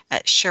work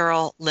at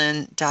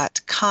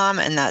CherylLynn.com,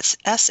 and that's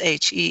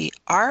SherylLynn.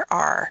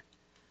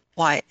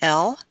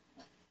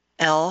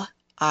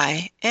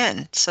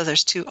 So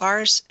there's 2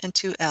 R's and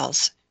 2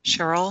 L's.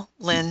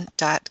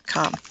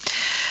 CherylLynn.com.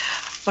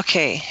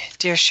 Okay,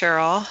 dear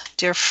Cheryl,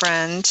 dear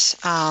friend,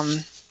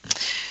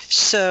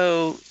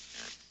 so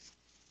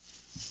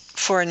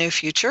for a new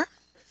future,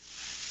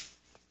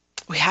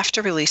 we have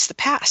to release the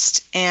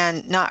past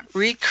and not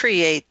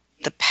recreate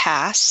the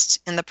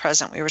past in the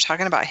present. We were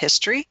talking about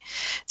history.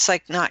 It's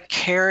like not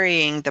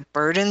carrying the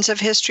burdens of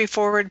history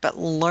forward, but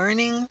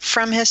learning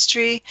from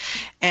history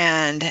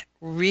and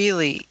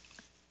really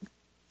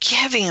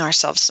giving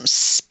ourselves some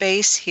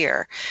space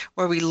here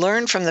where we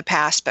learn from the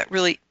past, but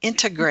really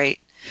integrate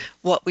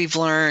what we've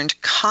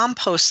learned,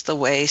 compost the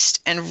waste,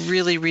 and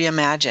really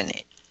reimagine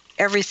it.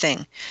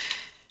 Everything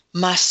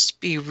must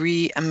be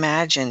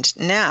reimagined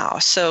now.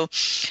 So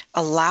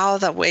allow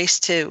the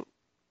waste to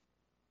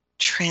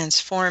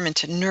transform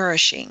into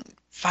nourishing,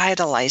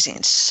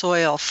 vitalizing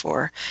soil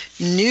for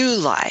new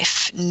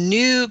life,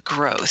 new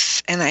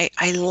growth. And I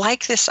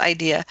like this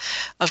idea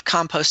of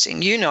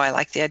composting. You know, I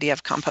like the idea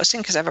of composting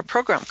because I have a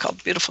program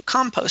called Beautiful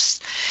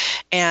Compost,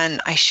 and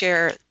I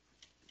share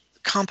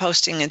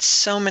composting in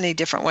so many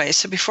different ways.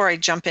 So before I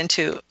jump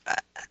into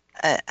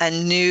a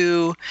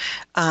new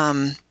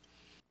kind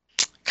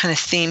of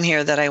theme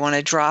here that I want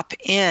to drop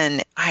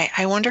in,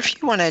 I wonder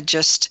if you want to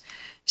just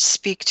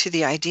speak to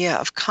the idea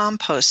of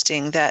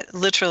composting, that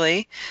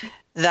literally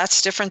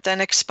that's different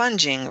than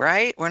expunging,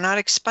 right? We're not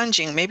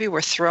expunging. Maybe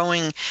we're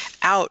throwing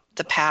out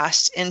the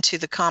past into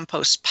the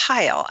compost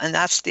pile, and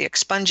that's the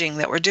expunging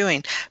that we're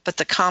doing. But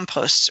the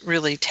compost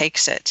really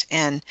takes it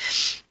and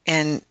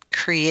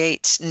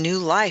creates new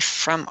life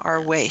from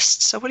our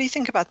waste. So what do you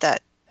think about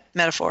that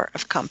metaphor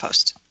of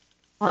compost?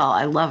 Well,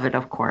 I love it,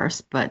 of course,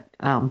 but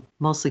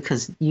mostly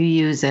because you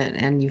use it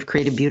and you've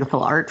created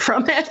beautiful art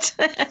from it.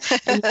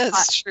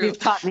 That's true. You've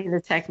taught me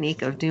the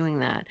technique of doing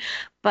that.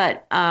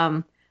 But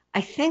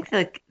I think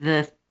that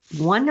the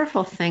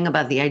wonderful thing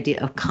about the idea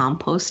of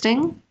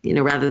composting,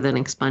 rather than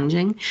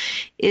expunging,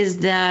 is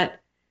that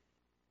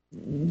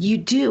you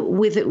do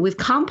with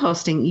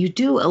composting, you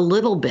do a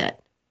little bit,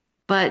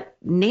 but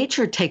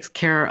nature takes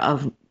care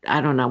of, I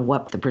don't know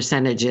what the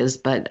percentage is,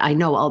 but I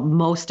know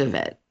most of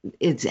it.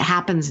 It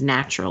happens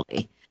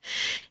naturally.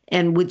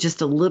 And with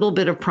just a little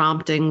bit of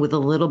prompting, with a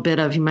little bit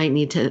of, you might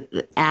need to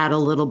add a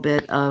little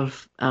bit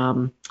of,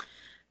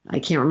 I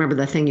can't remember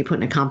the thing you put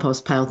in a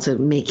compost pile to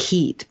make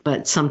heat,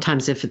 but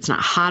sometimes if it's not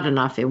hot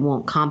enough, it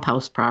won't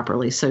compost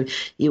properly. So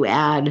you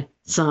add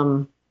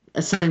some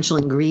essential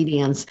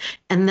ingredients,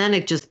 and then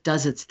it just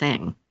does its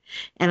thing.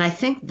 And I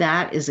think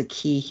that is a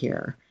key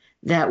here,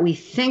 that we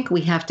think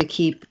we have to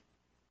keep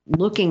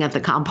looking at the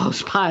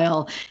compost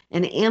pile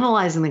and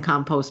analyzing the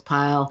compost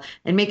pile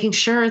and making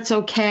sure it's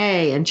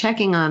okay and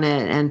checking on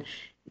it. And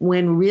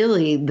when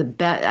really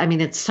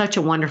it's such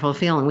a wonderful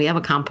feeling. We have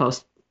a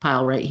compost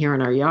pile right here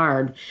in our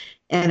yard,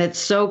 and it's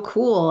so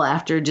cool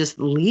after just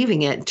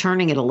leaving it,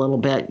 turning it a little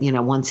bit,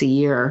 once a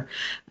year.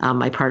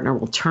 My partner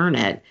will turn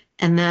it,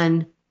 and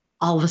then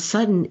all of a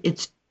sudden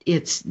it's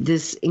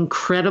this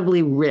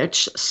incredibly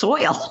rich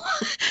soil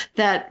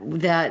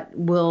that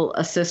will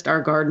assist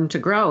our garden to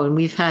grow. And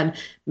we've had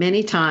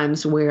many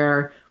times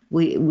where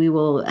we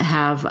will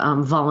have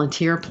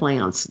volunteer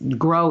plants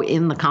grow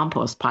in the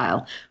compost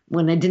pile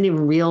when I didn't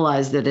even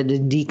realize that it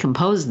had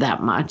decomposed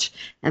that much.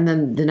 And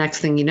then the next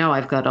thing you know,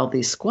 I've got all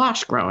these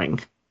squash growing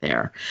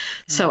there.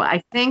 Mm-hmm. So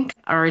I think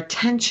our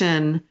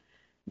attention,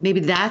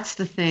 maybe that's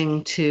the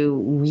thing to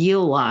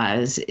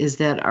realize, is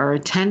that our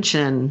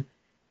attention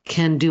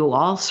can do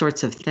all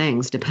sorts of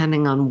things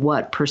depending on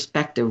what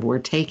perspective we're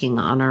taking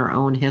on our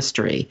own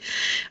history.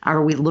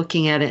 Are we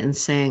looking at it and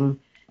saying,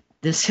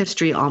 this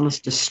history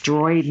almost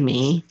destroyed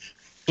me,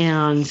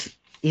 and,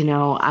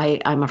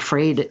 I'm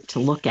afraid to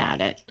look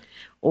at it?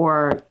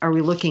 Or are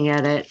we looking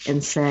at it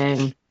and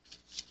saying,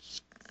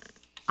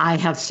 I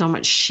have so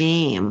much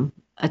shame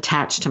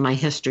attached to my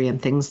history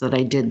and things that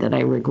I did that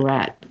I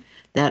regret,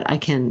 that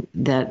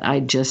I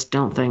just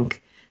don't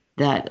think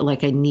that,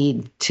 like, I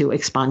need to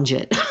expunge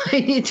it.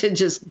 I need to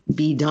just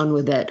be done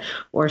with it,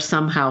 or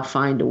somehow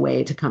find a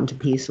way to come to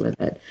peace with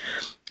it.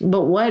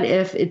 But what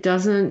if it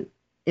doesn't,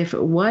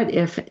 what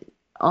if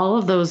all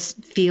of those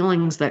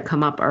feelings that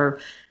come up are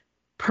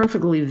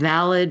perfectly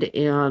valid,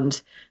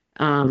 and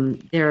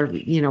they're,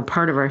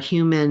 part of our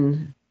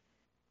the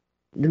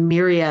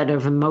myriad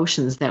of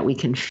emotions that we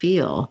can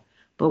feel.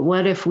 But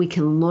what if we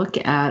can look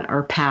at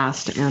our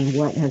past and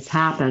what has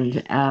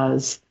happened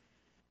as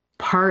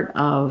part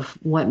of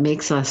what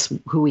makes us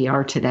who we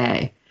are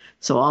today?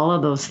 So all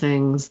of those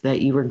things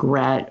that you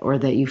regret, or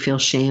that you feel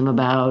shame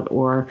about,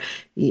 or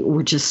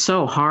were just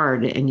so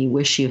hard and you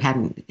wish you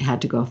hadn't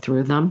had to go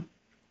through them.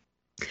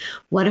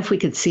 What if we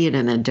could see it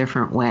in a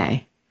different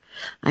way?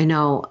 I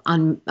know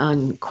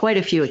on quite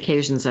a few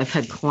occasions I've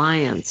had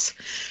clients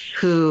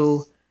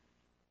who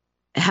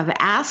have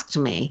asked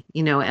me,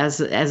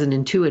 as an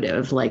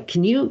intuitive, like,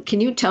 can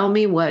you tell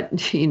me what,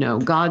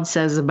 God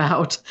says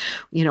about,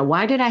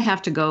 why did I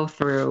have to go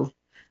through,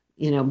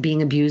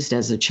 being abused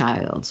as a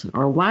child?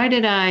 Or why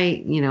did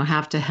I,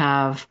 have to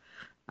have,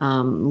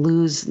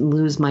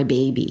 lose my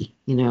baby,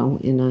 in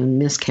a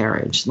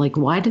miscarriage? Like,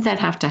 why did that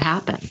have to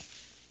happen?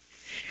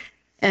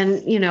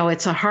 And,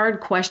 it's a hard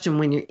question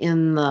when you're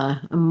in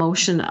the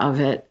emotion of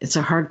it. It's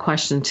a hard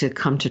question to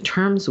come to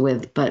terms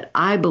with. But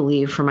I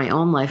believe, for my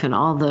own life and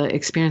all the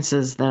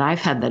experiences that I've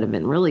had that have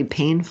been really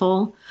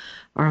painful,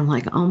 or I'm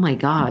like, oh my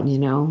God,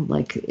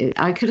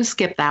 I could have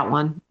skipped that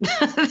one.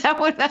 That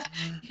would,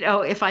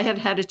 if I had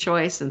had a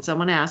choice and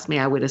someone asked me,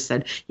 I would have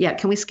said, yeah,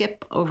 can we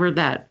skip over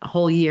that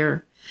whole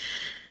year?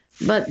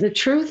 But the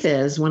truth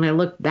is, when I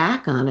look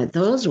back on it,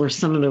 those were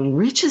some of the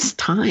richest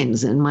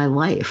times in my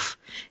life.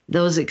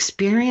 Those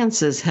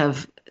experiences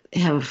have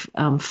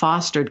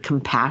fostered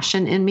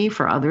compassion in me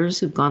for others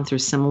who've gone through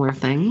similar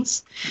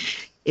things.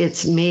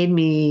 It's made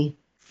me,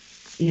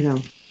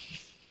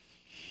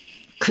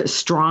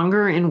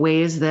 stronger in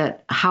ways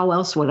that, how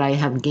else would I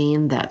have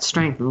gained that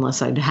strength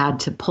unless I'd had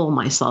to pull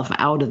myself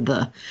out of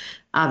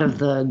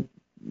the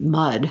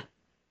mud,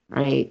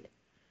 right?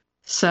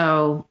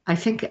 So I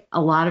think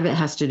a lot of it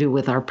has to do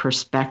with our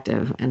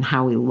perspective and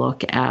how we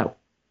look at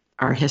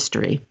our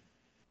history.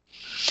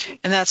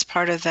 And that's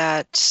part of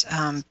that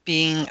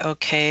being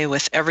okay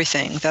with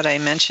everything that I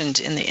mentioned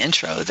in the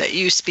intro that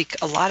you speak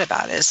a lot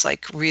about, is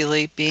like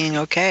really being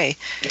okay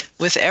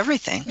with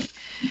everything.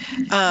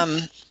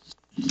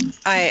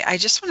 I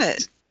just want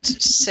to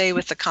say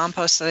with the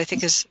compost that I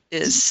think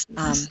is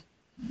an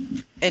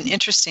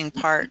interesting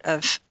part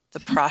of the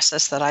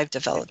process that I've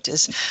developed,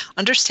 is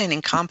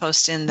understanding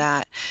compost in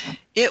that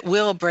it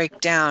will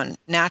break down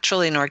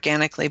naturally and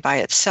organically by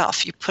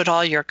itself. You put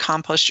all your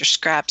compost, your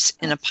scraps,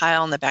 in a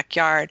pile in the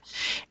backyard,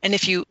 and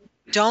if you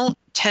don't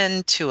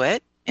tend to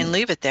it and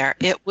leave it there,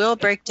 it will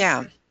break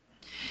down.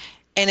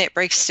 And it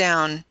breaks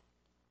down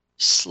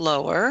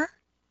slower,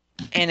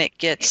 and it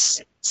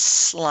gets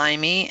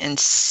slimy and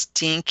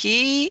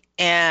stinky,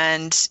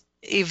 and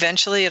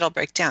eventually it'll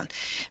break down.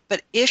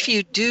 But if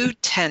you do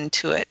tend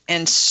to it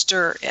and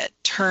stir it,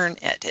 turn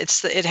it,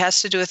 it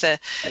has to do with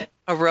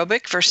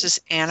aerobic versus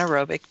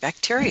anaerobic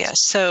bacteria.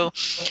 So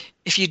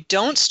if you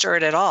don't stir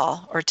it at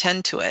all or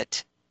tend to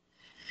it,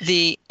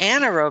 the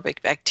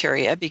anaerobic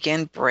bacteria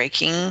begin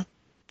breaking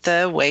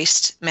the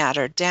waste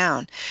matter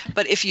down.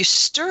 But if you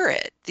stir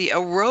it, the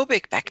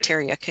aerobic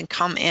bacteria can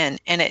come in,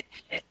 and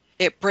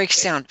It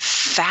breaks down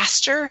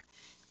faster,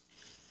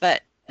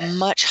 but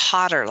much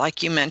hotter,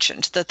 like you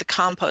mentioned, that the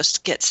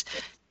compost gets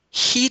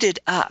heated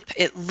up.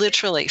 It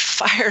literally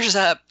fires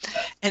up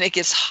and it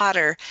gets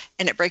hotter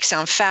and it breaks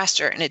down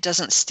faster and it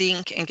doesn't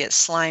stink and get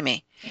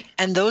slimy.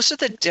 And those are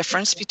the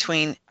difference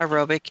between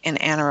aerobic and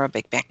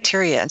anaerobic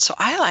bacteria. And so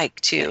I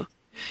like to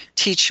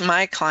teach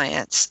my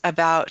clients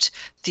about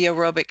the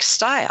aerobic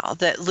style,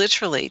 that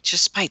literally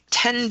just by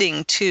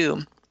tending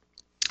to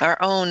our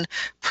own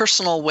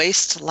personal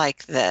waste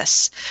like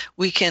this,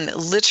 we can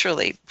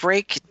literally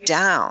break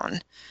down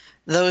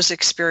those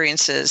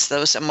experiences,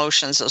 those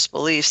emotions, those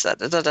beliefs,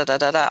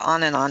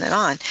 on and on and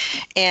on,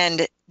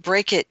 and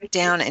break it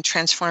down and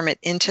transform it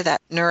into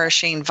that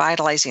nourishing,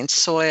 vitalizing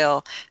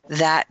soil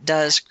that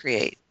does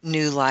create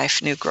new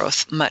life, new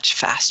growth much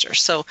faster.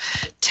 So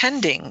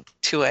tending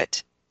to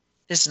it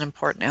is an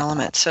important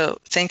element. So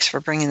thanks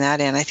for bringing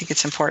that in. I think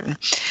it's important.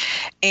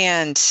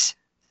 And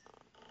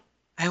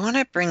I want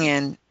to bring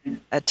in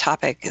a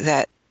topic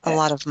that a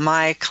lot of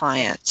my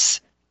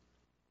clients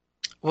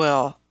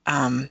will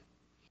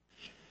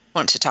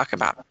want to talk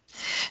about.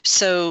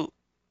 So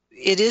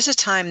it is a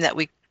time that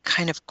we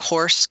kind of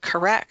course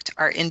correct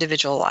our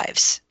individual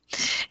lives.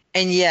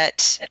 And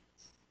yet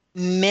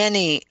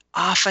many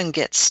often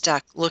get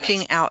stuck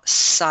looking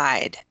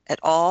outside at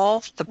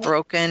all the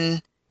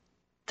brokenness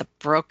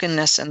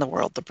in the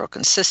world, the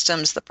broken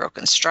systems, the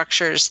broken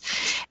structures,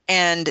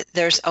 and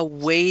there's a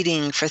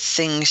waiting for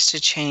things to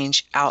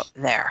change out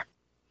there.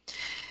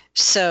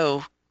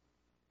 So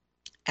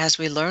as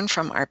we learn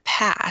from our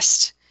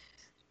past,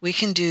 we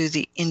can do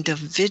the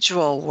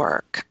individual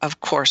work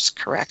of course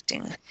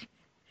correcting.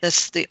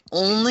 That's the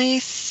only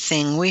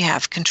thing we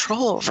have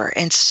control over.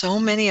 And so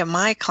many of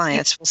my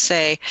clients will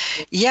say,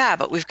 yeah,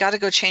 but we've got to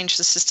go change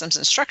the systems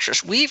and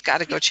structures. We've got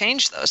to go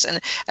change those. And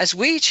as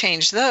we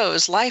change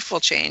those, life will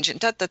change. And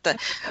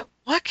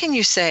What can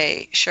you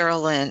say,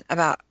 Cheryl Lynn,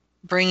 about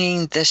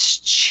bringing this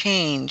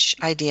change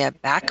idea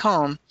back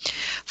home,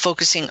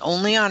 focusing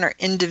only on our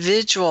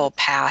individual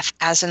path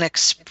as an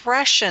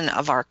expression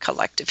of our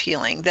collective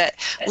healing, that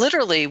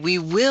literally we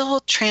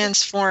will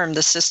transform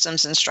the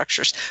systems and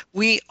structures.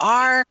 We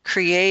are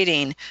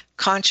creating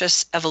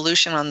conscious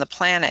evolution on the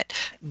planet,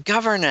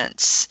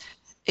 governance,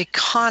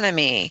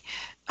 economy,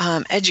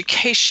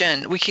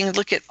 education. We can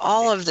look at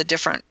all of the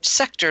different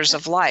sectors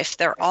of life.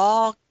 They're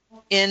all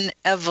in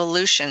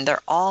evolution.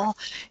 They're all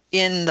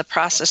in the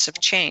process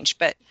of change,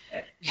 but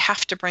we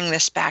have to bring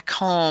this back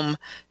home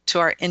to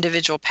our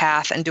individual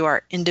path and do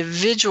our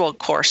individual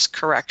course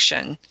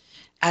correction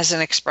as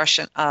an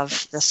expression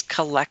of this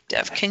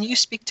collective. Can you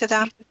speak to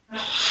that?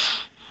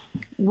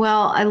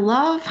 Well, I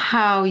love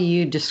how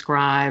you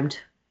described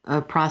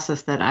a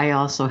process that I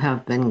also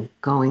have been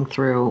going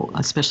through,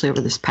 especially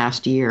over this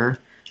past year,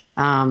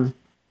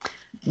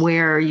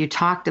 where you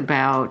talked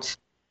about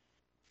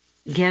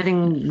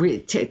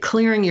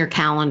clearing your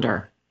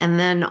calendar and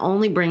then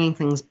only bringing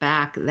things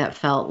back that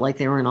felt like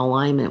they were in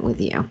alignment with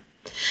you.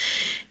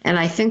 And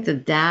I think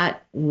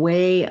that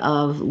way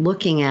of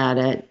looking at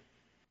it,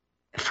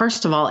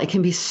 first of all, it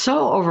can be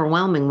so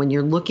overwhelming when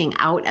you're looking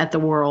out at the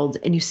world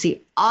and you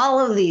see all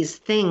of these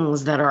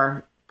things that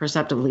are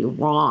perceptively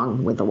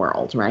wrong with the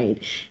world,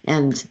 right?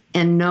 And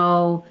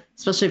know,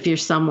 especially if you're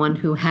someone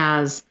who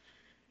has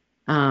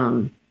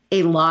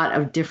a lot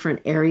of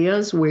different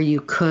areas where you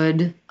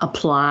could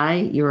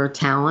apply your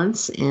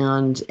talents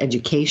and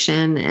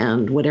education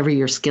and whatever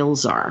your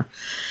skills are.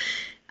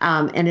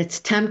 And it's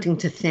tempting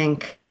to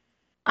think,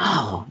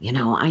 oh,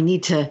 I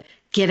need to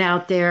get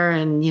out there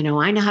and,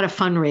 I know how to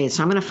fundraise.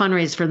 So I'm going to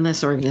fundraise for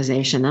this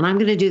organization and I'm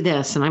going to do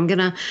this and I'm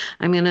going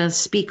to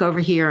speak over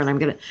here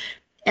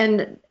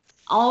and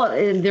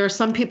there are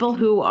some people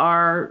who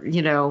are,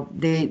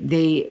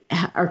 they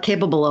are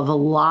capable of a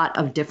lot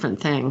of different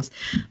things,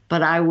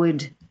 but I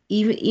would,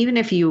 even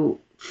if you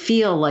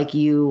feel like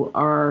you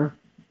are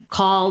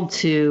called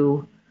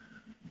to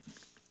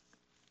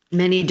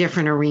many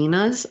different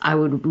arenas, I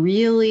would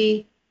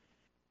really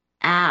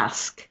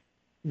ask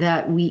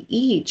that we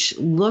each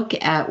look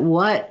at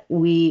where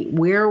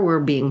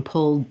we're being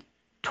pulled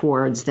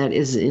towards that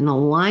is in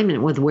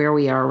alignment with where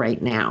we are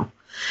right now.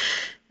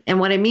 And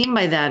what I mean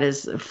by that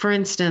is, for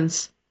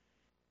instance,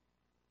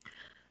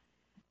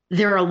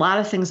 there are a lot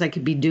of things I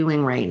could be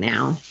doing right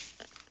now.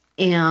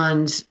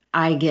 And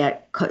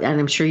and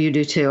I'm sure you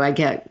do too, I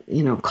get,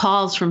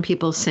 calls from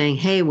people saying,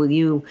 hey, will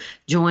you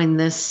join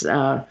this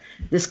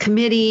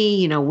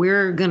committee?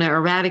 We're going to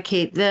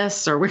eradicate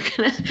this, or we're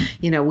going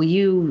to, will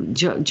you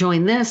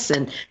join this?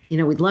 And,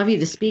 we'd love you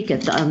to speak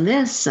on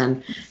this.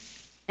 And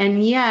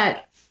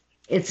yet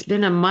it's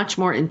been a much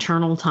more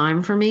internal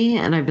time for me.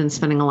 And I've been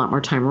spending a lot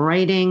more time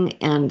writing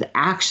and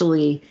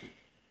actually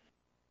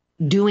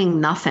doing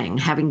nothing,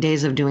 having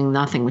days of doing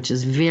nothing, which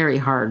is very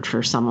hard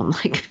for someone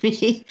like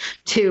me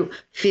to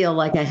feel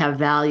like I have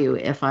value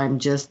if I'm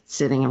just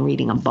sitting and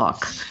reading a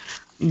book.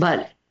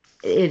 But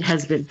it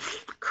has been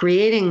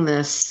creating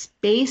this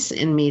space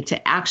in me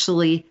to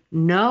actually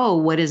know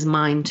what is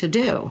mine to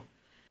do.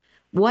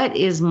 What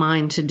is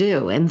mine to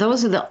do? And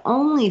those are the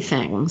only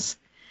things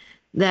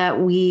that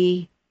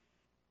we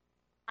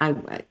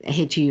I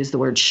hate to use the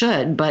word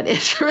should, but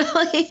it's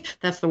really,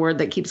 that's the word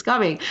that keeps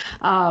coming,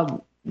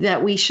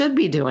 that we should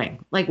be doing.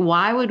 Like,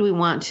 why would we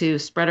want to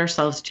spread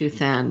ourselves too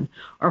thin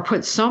or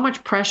put so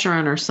much pressure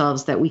on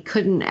ourselves that we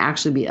couldn't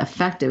actually be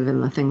effective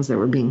in the things that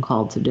we're being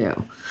called to do?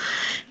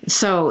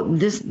 So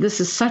this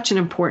is such an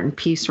important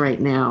piece right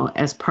now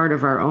as part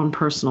of our own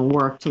personal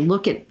work, to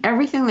look at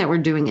everything that we're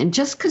doing. And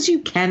just because you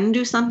can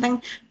do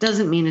something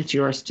doesn't mean it's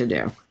yours to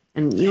do.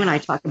 And you and I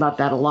talk about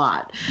that a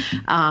lot.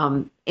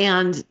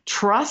 And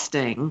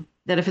trusting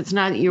that if it's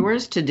not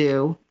yours to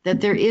do,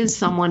 that there is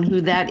someone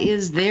who that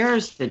is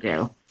theirs to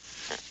do.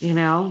 You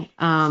know,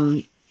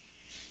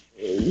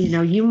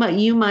 you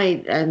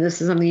might, and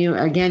this is something you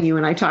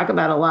and I talk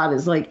about a lot,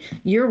 is like,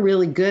 you're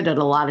really good at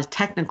a lot of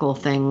technical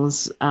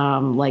things,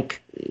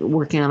 like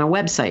working on a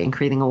website and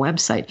creating a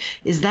website.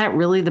 Is that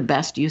really the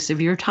best use of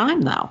your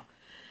time, though?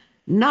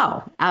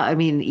 No. I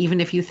mean,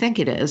 even if you think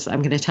it is,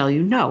 I'm going to tell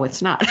you, no,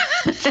 it's not.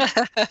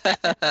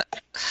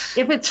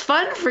 If it's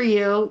fun for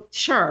you,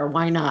 sure,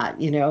 why not?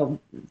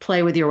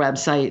 Play with your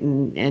website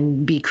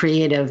and be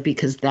creative,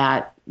 because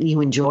that you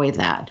enjoy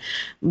that.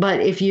 But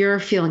if you're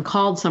feeling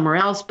called somewhere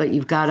else, but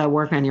you've got to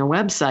work on your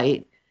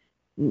website,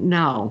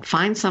 no,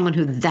 find someone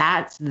who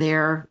that's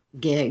their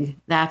gig.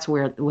 That's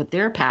what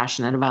they're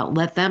passionate about.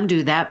 Let them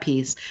do that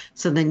piece.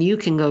 So then you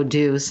can go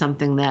do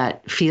something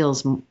that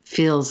feels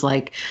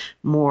like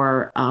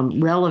more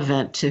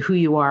relevant to who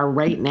you are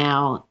right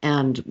now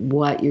and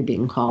what you're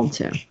being called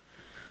to.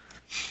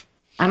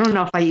 I don't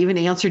know if I even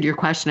answered your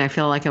question. I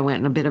feel like I went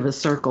in a bit of a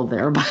circle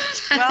there, but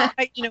well,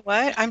 you know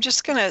what? I'm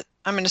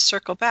going to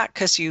circle back,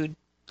 because you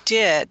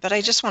did, but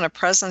I just want to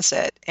presence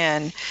it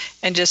and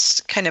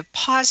just kind of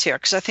pause here,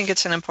 because I think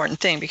it's an important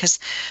thing. Because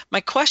my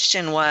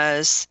question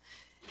was,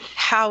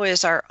 how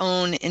is our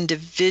own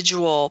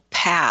individual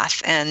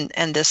path and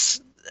this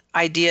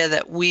idea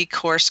that we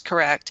course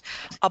correct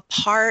a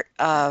part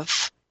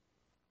of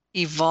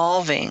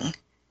evolving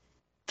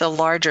the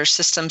larger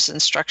systems and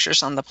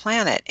structures on the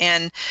planet?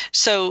 And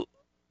so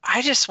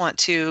I just want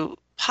to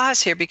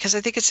pause here, because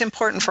I think it's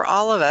important for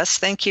all of us.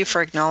 Thank you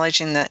for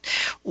acknowledging that,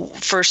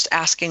 first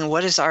asking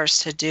what is ours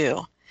to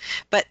do.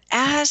 But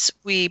as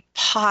we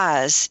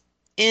pause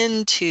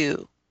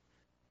into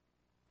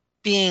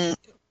being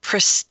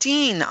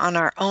pristine on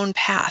our own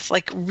path,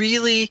 like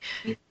really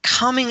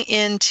coming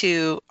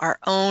into our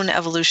own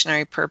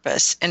evolutionary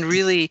purpose and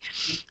really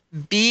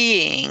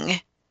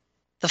being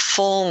the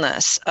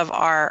fullness of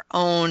our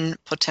own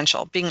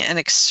potential, being an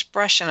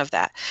expression of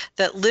that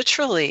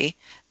literally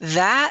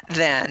that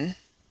then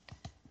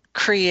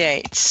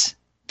creates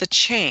the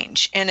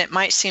change. And it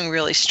might seem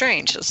really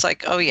strange. It's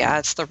like, oh yeah,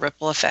 it's the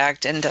ripple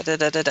effect and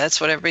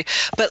that's whatever.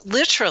 But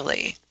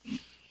literally,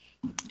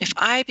 if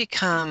I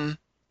become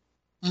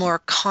more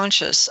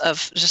conscious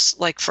of, just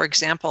like, for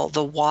example,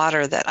 the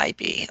water that I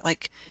be,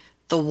 like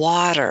the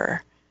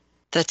water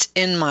that's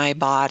in my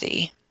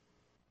body,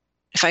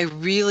 if I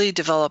really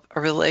develop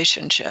a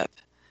relationship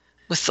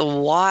with the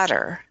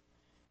water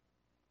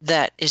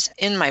that is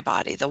in my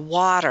body, the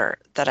water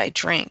that I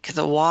drink,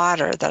 the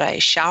water that I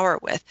shower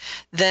with,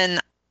 then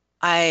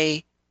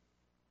I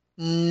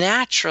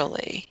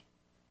naturally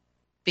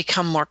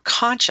become more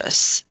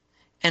conscious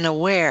and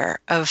aware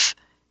of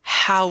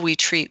how we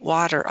treat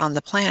water on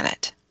the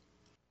planet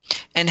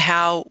and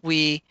how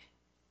we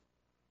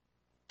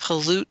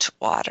pollute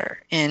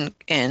water and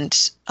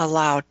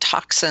allow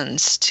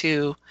toxins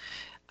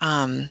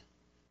and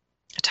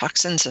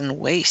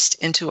waste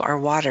into our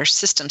water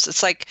systems.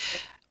 It's like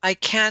I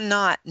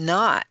cannot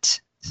not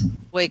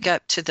wake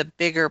up to the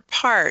bigger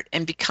part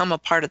and become a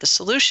part of the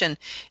solution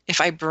if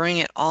I bring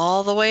it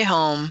all the way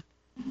home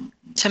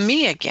to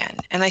me again.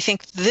 And I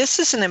think this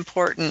is an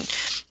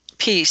important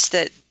piece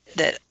that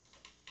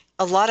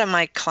a lot of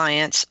my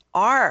clients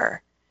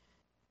are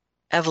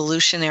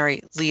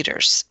evolutionary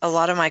leaders. A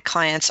lot of my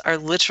clients are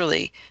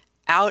literally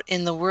out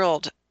in the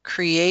world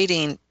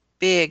creating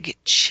big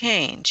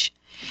change,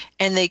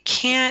 and they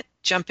can't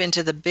jump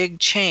into the big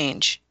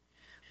change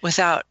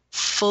without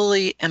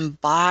fully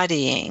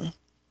embodying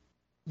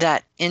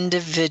that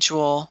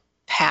individual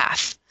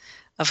path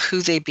of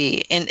who they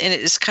be. And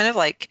it's kind of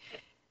like,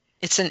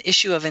 it's an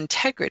issue of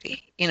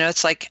integrity.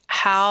 It's like,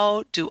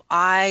 how do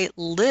I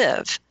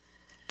live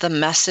the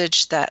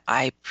message that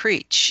I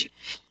preach?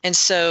 And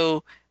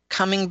so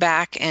coming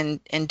back and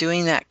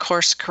doing that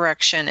course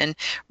correction and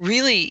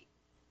really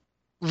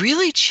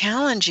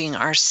challenging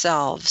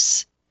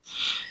ourselves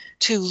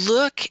to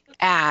look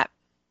at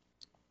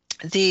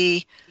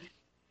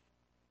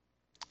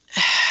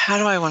how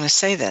do I want to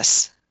say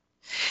this?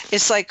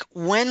 It's like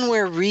when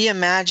we're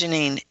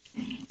reimagining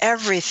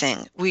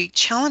everything, we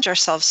challenge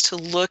ourselves to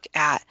look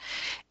at,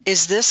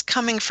 is this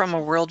coming from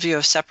a worldview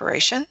of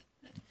separation?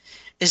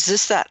 Is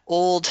this that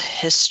old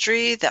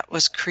history that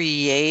was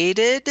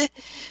created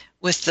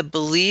with the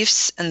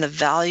beliefs and the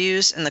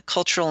values and the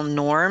cultural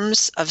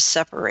norms of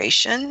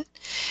separation?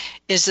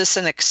 Is this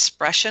an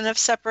expression of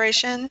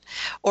separation?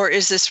 Or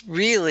is this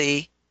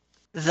really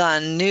the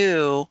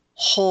new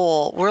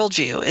whole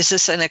worldview? Is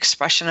this an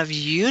expression of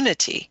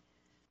unity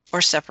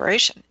or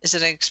separation? Is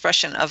it an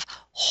expression of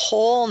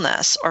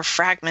wholeness or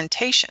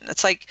fragmentation?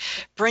 It's like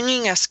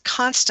bringing us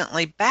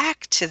constantly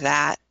back to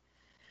that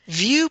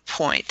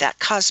viewpoint, that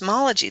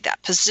cosmology,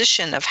 that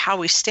position of how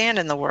we stand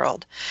in the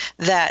world,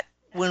 that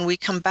when we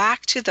come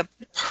back to the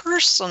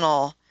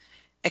personal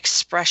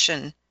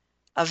expression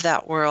of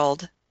that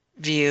world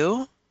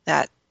view,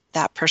 that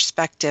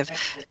perspective,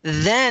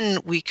 then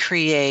we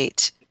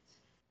create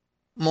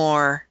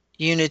more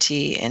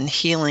unity and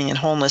healing and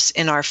wholeness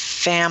in our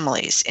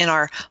families, in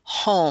our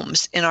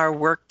homes, in our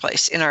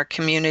workplace, in our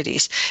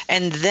communities.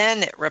 And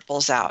then it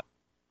ripples out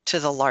to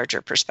the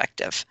larger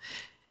perspective.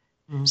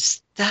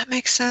 Does that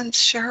make sense,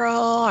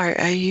 Cheryl?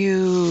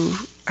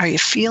 Are you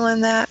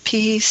feeling that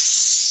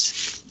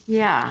piece?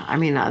 Yeah, I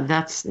mean,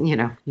 that's,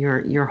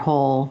 your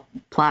whole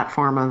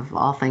platform of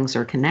all things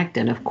are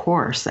connected. Of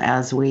course,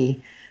 as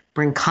we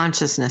bring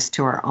consciousness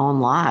to our own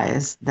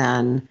lives,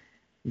 then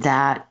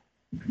that,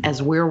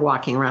 as we're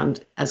walking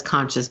around as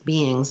conscious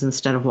beings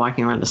instead of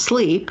walking around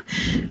asleep,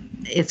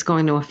 it's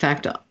going to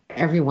affect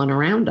everyone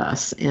around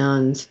us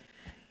and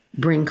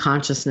bring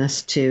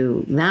consciousness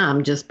to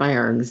them just by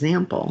our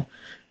example.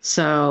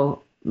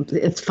 So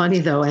it's funny,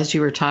 though, as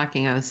you were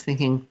talking, I was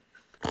thinking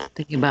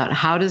about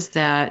how does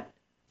that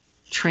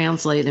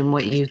translate in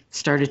what you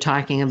started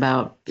talking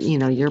about,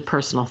 your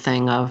personal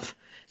thing of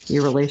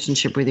your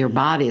relationship with your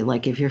body.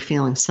 Like if you're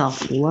feeling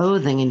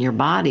self-loathing in your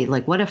body,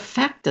 like what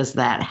effect does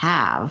that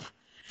have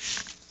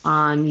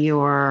on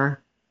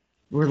your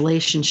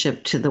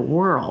relationship to the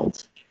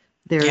world?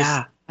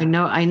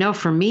 I know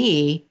for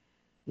me,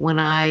 when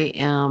I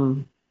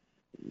am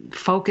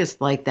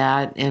focused like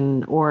that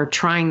or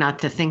trying not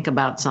to think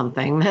about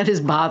something that is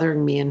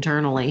bothering me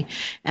internally,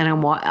 and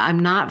I'm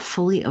not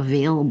fully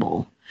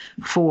available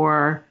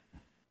for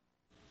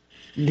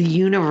the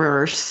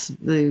universe,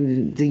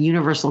 the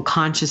universal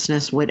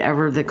consciousness,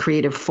 whatever the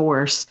creative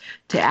force,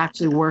 to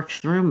actually work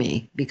through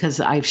me, because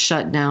I've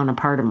shut down a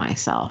part of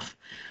myself.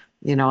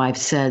 I've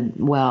said,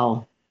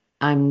 well,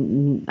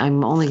 I'm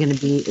only going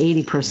to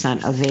be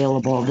 80%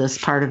 available. This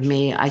part of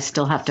me, I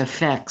still have to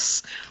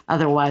fix.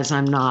 Otherwise,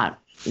 I'm not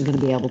going to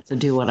be able to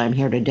do what I'm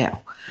here to do.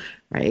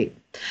 Right.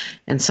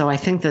 And so I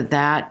think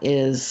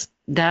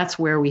that's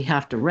where we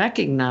have to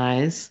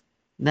recognize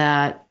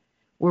that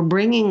we're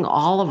bringing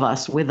all of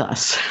us with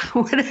us,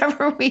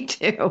 whatever we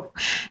do.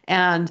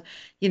 And,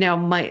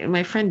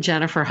 my friend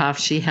Jennifer Huff,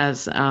 she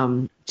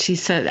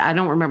said, I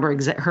don't remember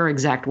her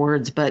exact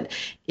words, but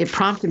it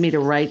prompted me to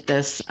write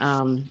this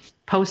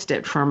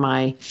Post-it for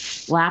my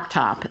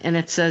laptop. And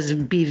it says,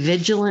 be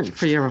vigilant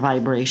for your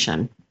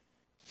vibration.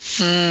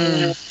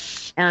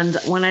 And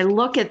when I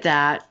look at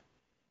that,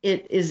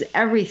 it is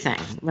everything.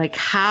 Like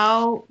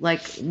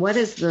what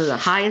is the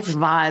highest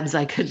vibes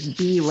I could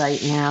be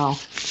right now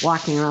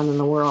walking around in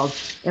the world?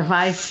 If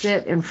I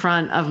sit in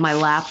front of my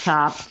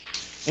laptop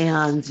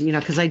and,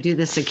 because I do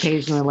this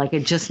occasionally, like I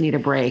just need a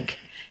break.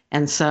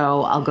 And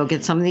so I'll go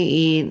get something to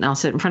eat and I'll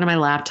sit in front of my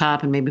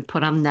laptop and maybe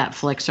put on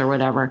Netflix or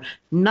whatever.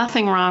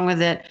 Nothing wrong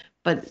with it.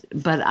 But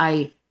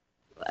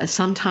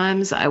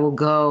sometimes I will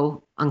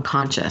go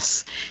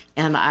unconscious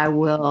and I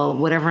will,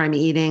 whatever I'm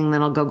eating,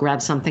 then I'll go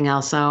grab something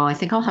else. Oh, I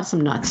think I'll have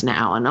some nuts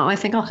now. And I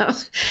think I'll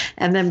have,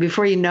 and then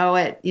before you know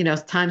it,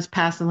 time's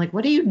passed. I'm like,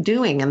 what are you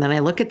doing? And then I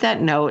look at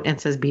that note and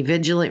it says, be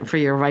vigilant for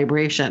your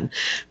vibration.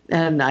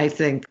 And I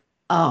think,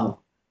 oh,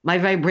 my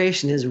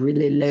vibration is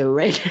really low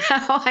right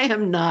now. I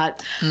am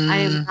not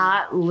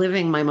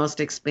living my most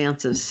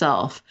expansive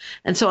self.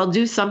 And so I'll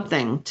do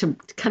something to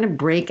kind of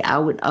break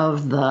out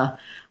of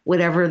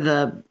whatever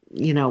the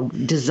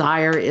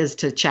desire is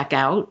to check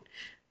out.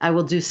 I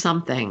will do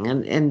something.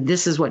 And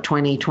this is what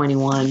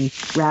 2021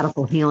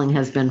 radical healing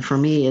has been for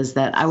me, is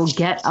that I will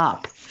get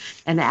up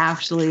and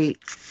actually,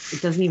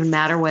 it doesn't even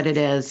matter what it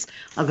is.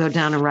 I'll go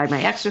down and ride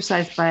my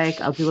exercise bike.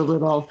 I'll do a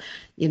little,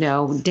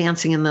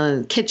 dancing in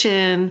the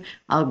kitchen.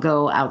 I'll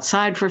go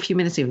outside for a few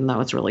minutes, even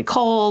though it's really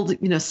cold,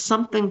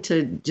 something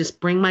to just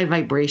bring my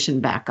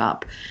vibration back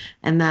up.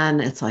 And then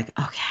it's like,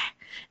 okay.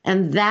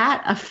 And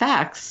that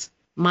affects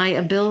my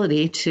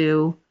ability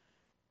to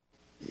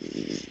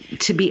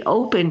be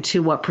open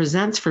to what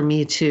presents for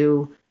me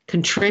to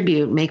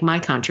make my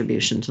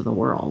contribution to the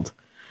world.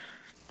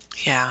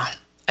 Yeah,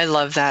 I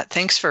love that.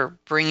 Thanks for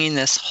bringing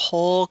this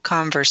whole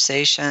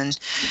conversation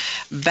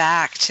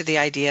back to the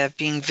idea of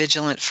being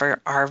vigilant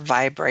for our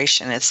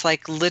vibration. It's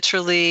like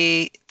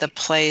literally the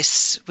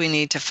place we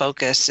need to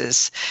focus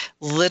is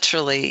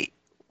literally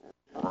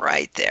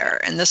right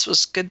there. And this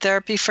was good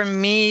therapy for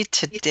me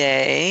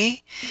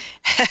today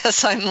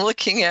as I'm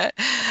looking at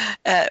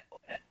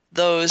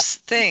those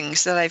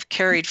things that I've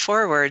carried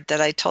forward that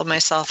I told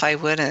myself I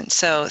wouldn't.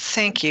 So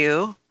thank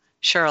you,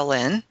 Cheryl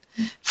Lynn,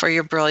 for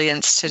your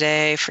brilliance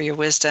today, for your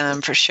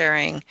wisdom, for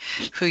sharing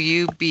who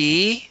you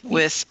be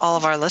with all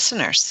of our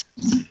listeners.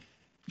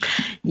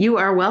 You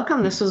are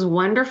welcome. This was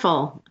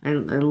wonderful. I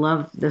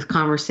love this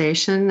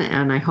conversation,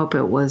 and I hope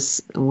it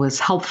was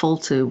helpful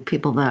to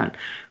people that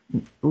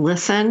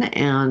listen,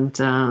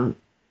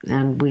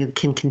 and we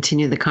can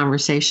continue the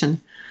conversation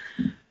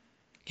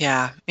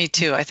Yeah, me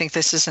too. I think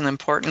this is an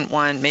important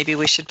one. Maybe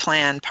we should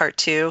plan part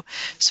 2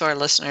 so our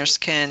listeners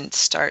can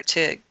start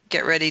to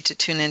get ready to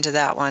tune into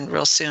that one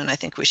real soon. I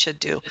think we should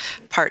do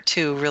part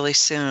 2 really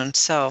soon.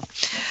 So,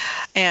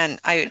 and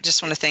I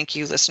just want to thank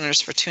you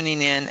listeners for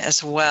tuning in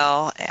as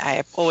well.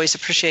 I always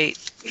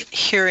appreciate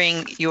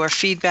hearing your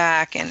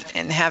feedback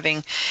and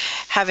having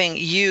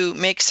you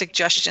make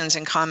suggestions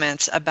and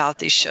comments about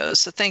these shows.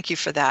 So thank you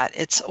for that.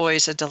 It's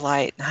always a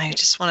delight. And I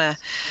just want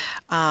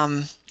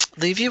to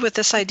leave you with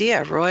this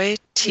idea. Roy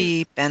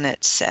T.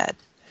 Bennett said,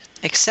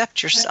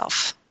 accept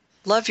yourself,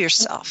 love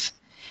yourself,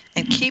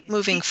 and keep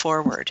moving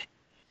forward.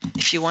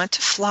 If you want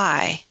to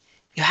fly,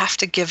 you have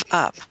to give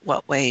up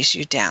what weighs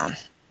you down.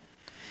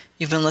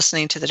 You've been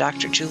listening to the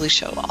Dr. Julie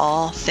Show,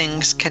 All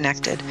Things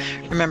Connected.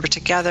 Remember,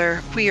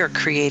 together, we are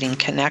creating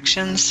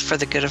connections for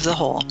the good of the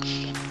whole.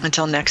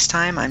 Until next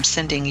time, I'm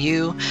sending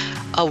you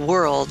a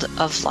world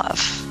of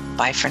love.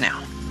 Bye for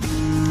now.